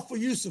unlawful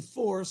use of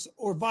force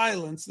or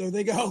violence. There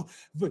they go.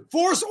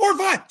 Force or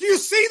violence. Do you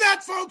see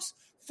that, folks?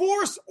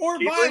 Force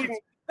or violence. Reading.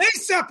 They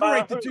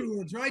separate the two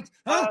words, right?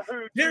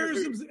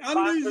 Terrorism is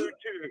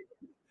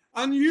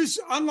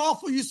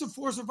unlawful use of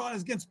force or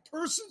violence against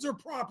persons or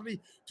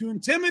property to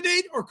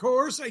intimidate or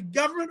coerce a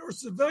government or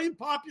civilian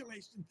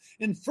population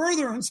in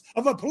furtherance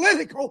of a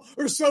political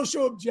or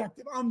social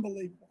objective.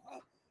 Unbelievable.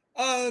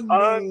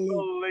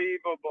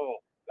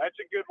 Unbelievable. That's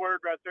a good word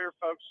right there,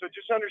 folks. So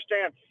just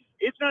understand,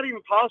 it's not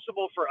even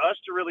possible for us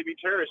to really be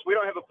terrorists. We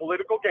don't have a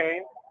political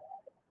game.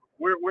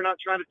 We're not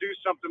trying to do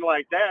something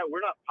like that.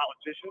 We're not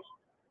politicians.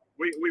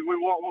 We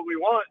want what we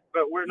want,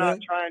 but we're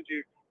not trying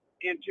to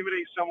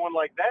intimidate someone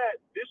like that.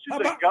 This is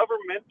a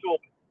governmental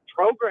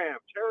program.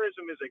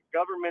 Terrorism is a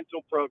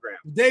governmental program.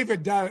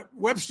 David,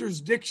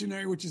 Webster's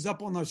dictionary, which is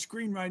up on the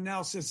screen right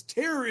now, says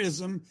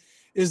terrorism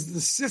is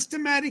the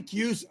systematic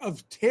use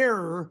of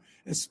terror,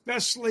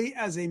 especially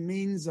as a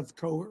means of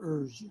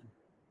coercion.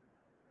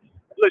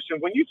 listen,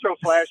 when you throw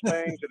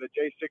flashbangs at a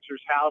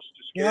J6er's house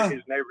to scare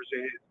his neighbors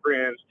and his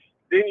friends,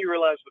 then you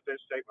realize what that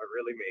statement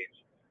really means.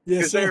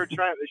 Because they were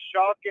trying to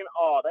shock and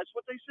awe. That's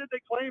what they said. They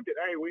claimed it.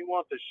 Hey, we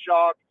want the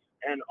shock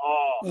and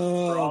awe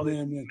for all this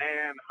manhunt.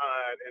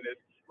 And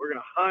we're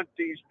going to hunt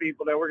these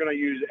people. That we're going to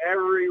use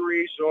every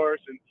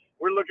resource. And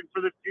we're looking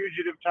for the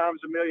fugitive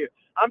times a million.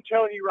 I'm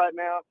telling you right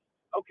now,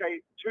 okay,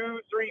 2,000-3,000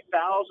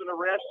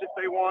 arrests if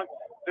they want.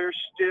 There's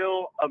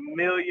still 1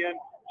 million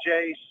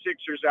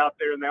J6ers out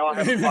there, and they all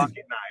have a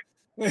pocket knife.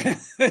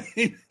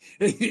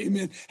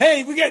 Amen.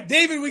 Hey, we got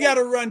David. We got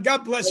to run.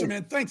 God bless you,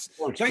 man. Thanks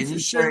for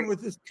sharing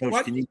with us.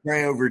 Coach, can you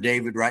pray over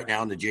David right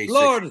now in the J6?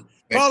 Lord,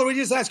 Father, we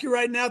just ask you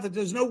right now that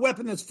there's no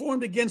weapon that's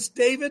formed against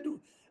David,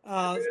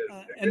 and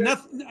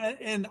nothing,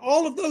 and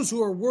all of those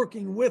who are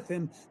working with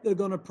him, they're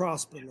going to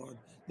prosper, Lord.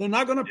 They're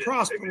not going to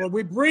prosper, Lord.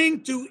 We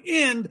bring to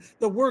end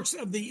the works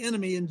of the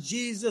enemy in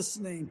Jesus'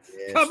 name.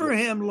 Cover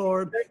him,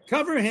 Lord.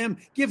 Cover him.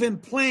 Give him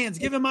plans.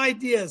 Give him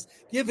ideas.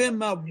 Give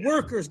him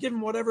workers. Give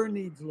him whatever he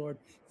needs, Lord.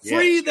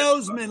 Free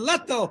those men.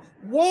 Let the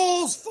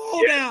walls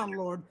fall down,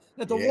 Lord.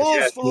 Let the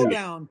walls fall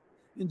down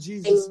in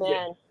Jesus'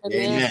 name.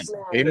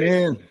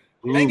 Amen.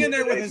 Hang in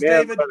there with us,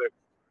 David.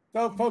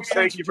 Folks,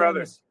 thank you,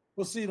 brother.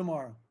 We'll see you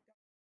tomorrow.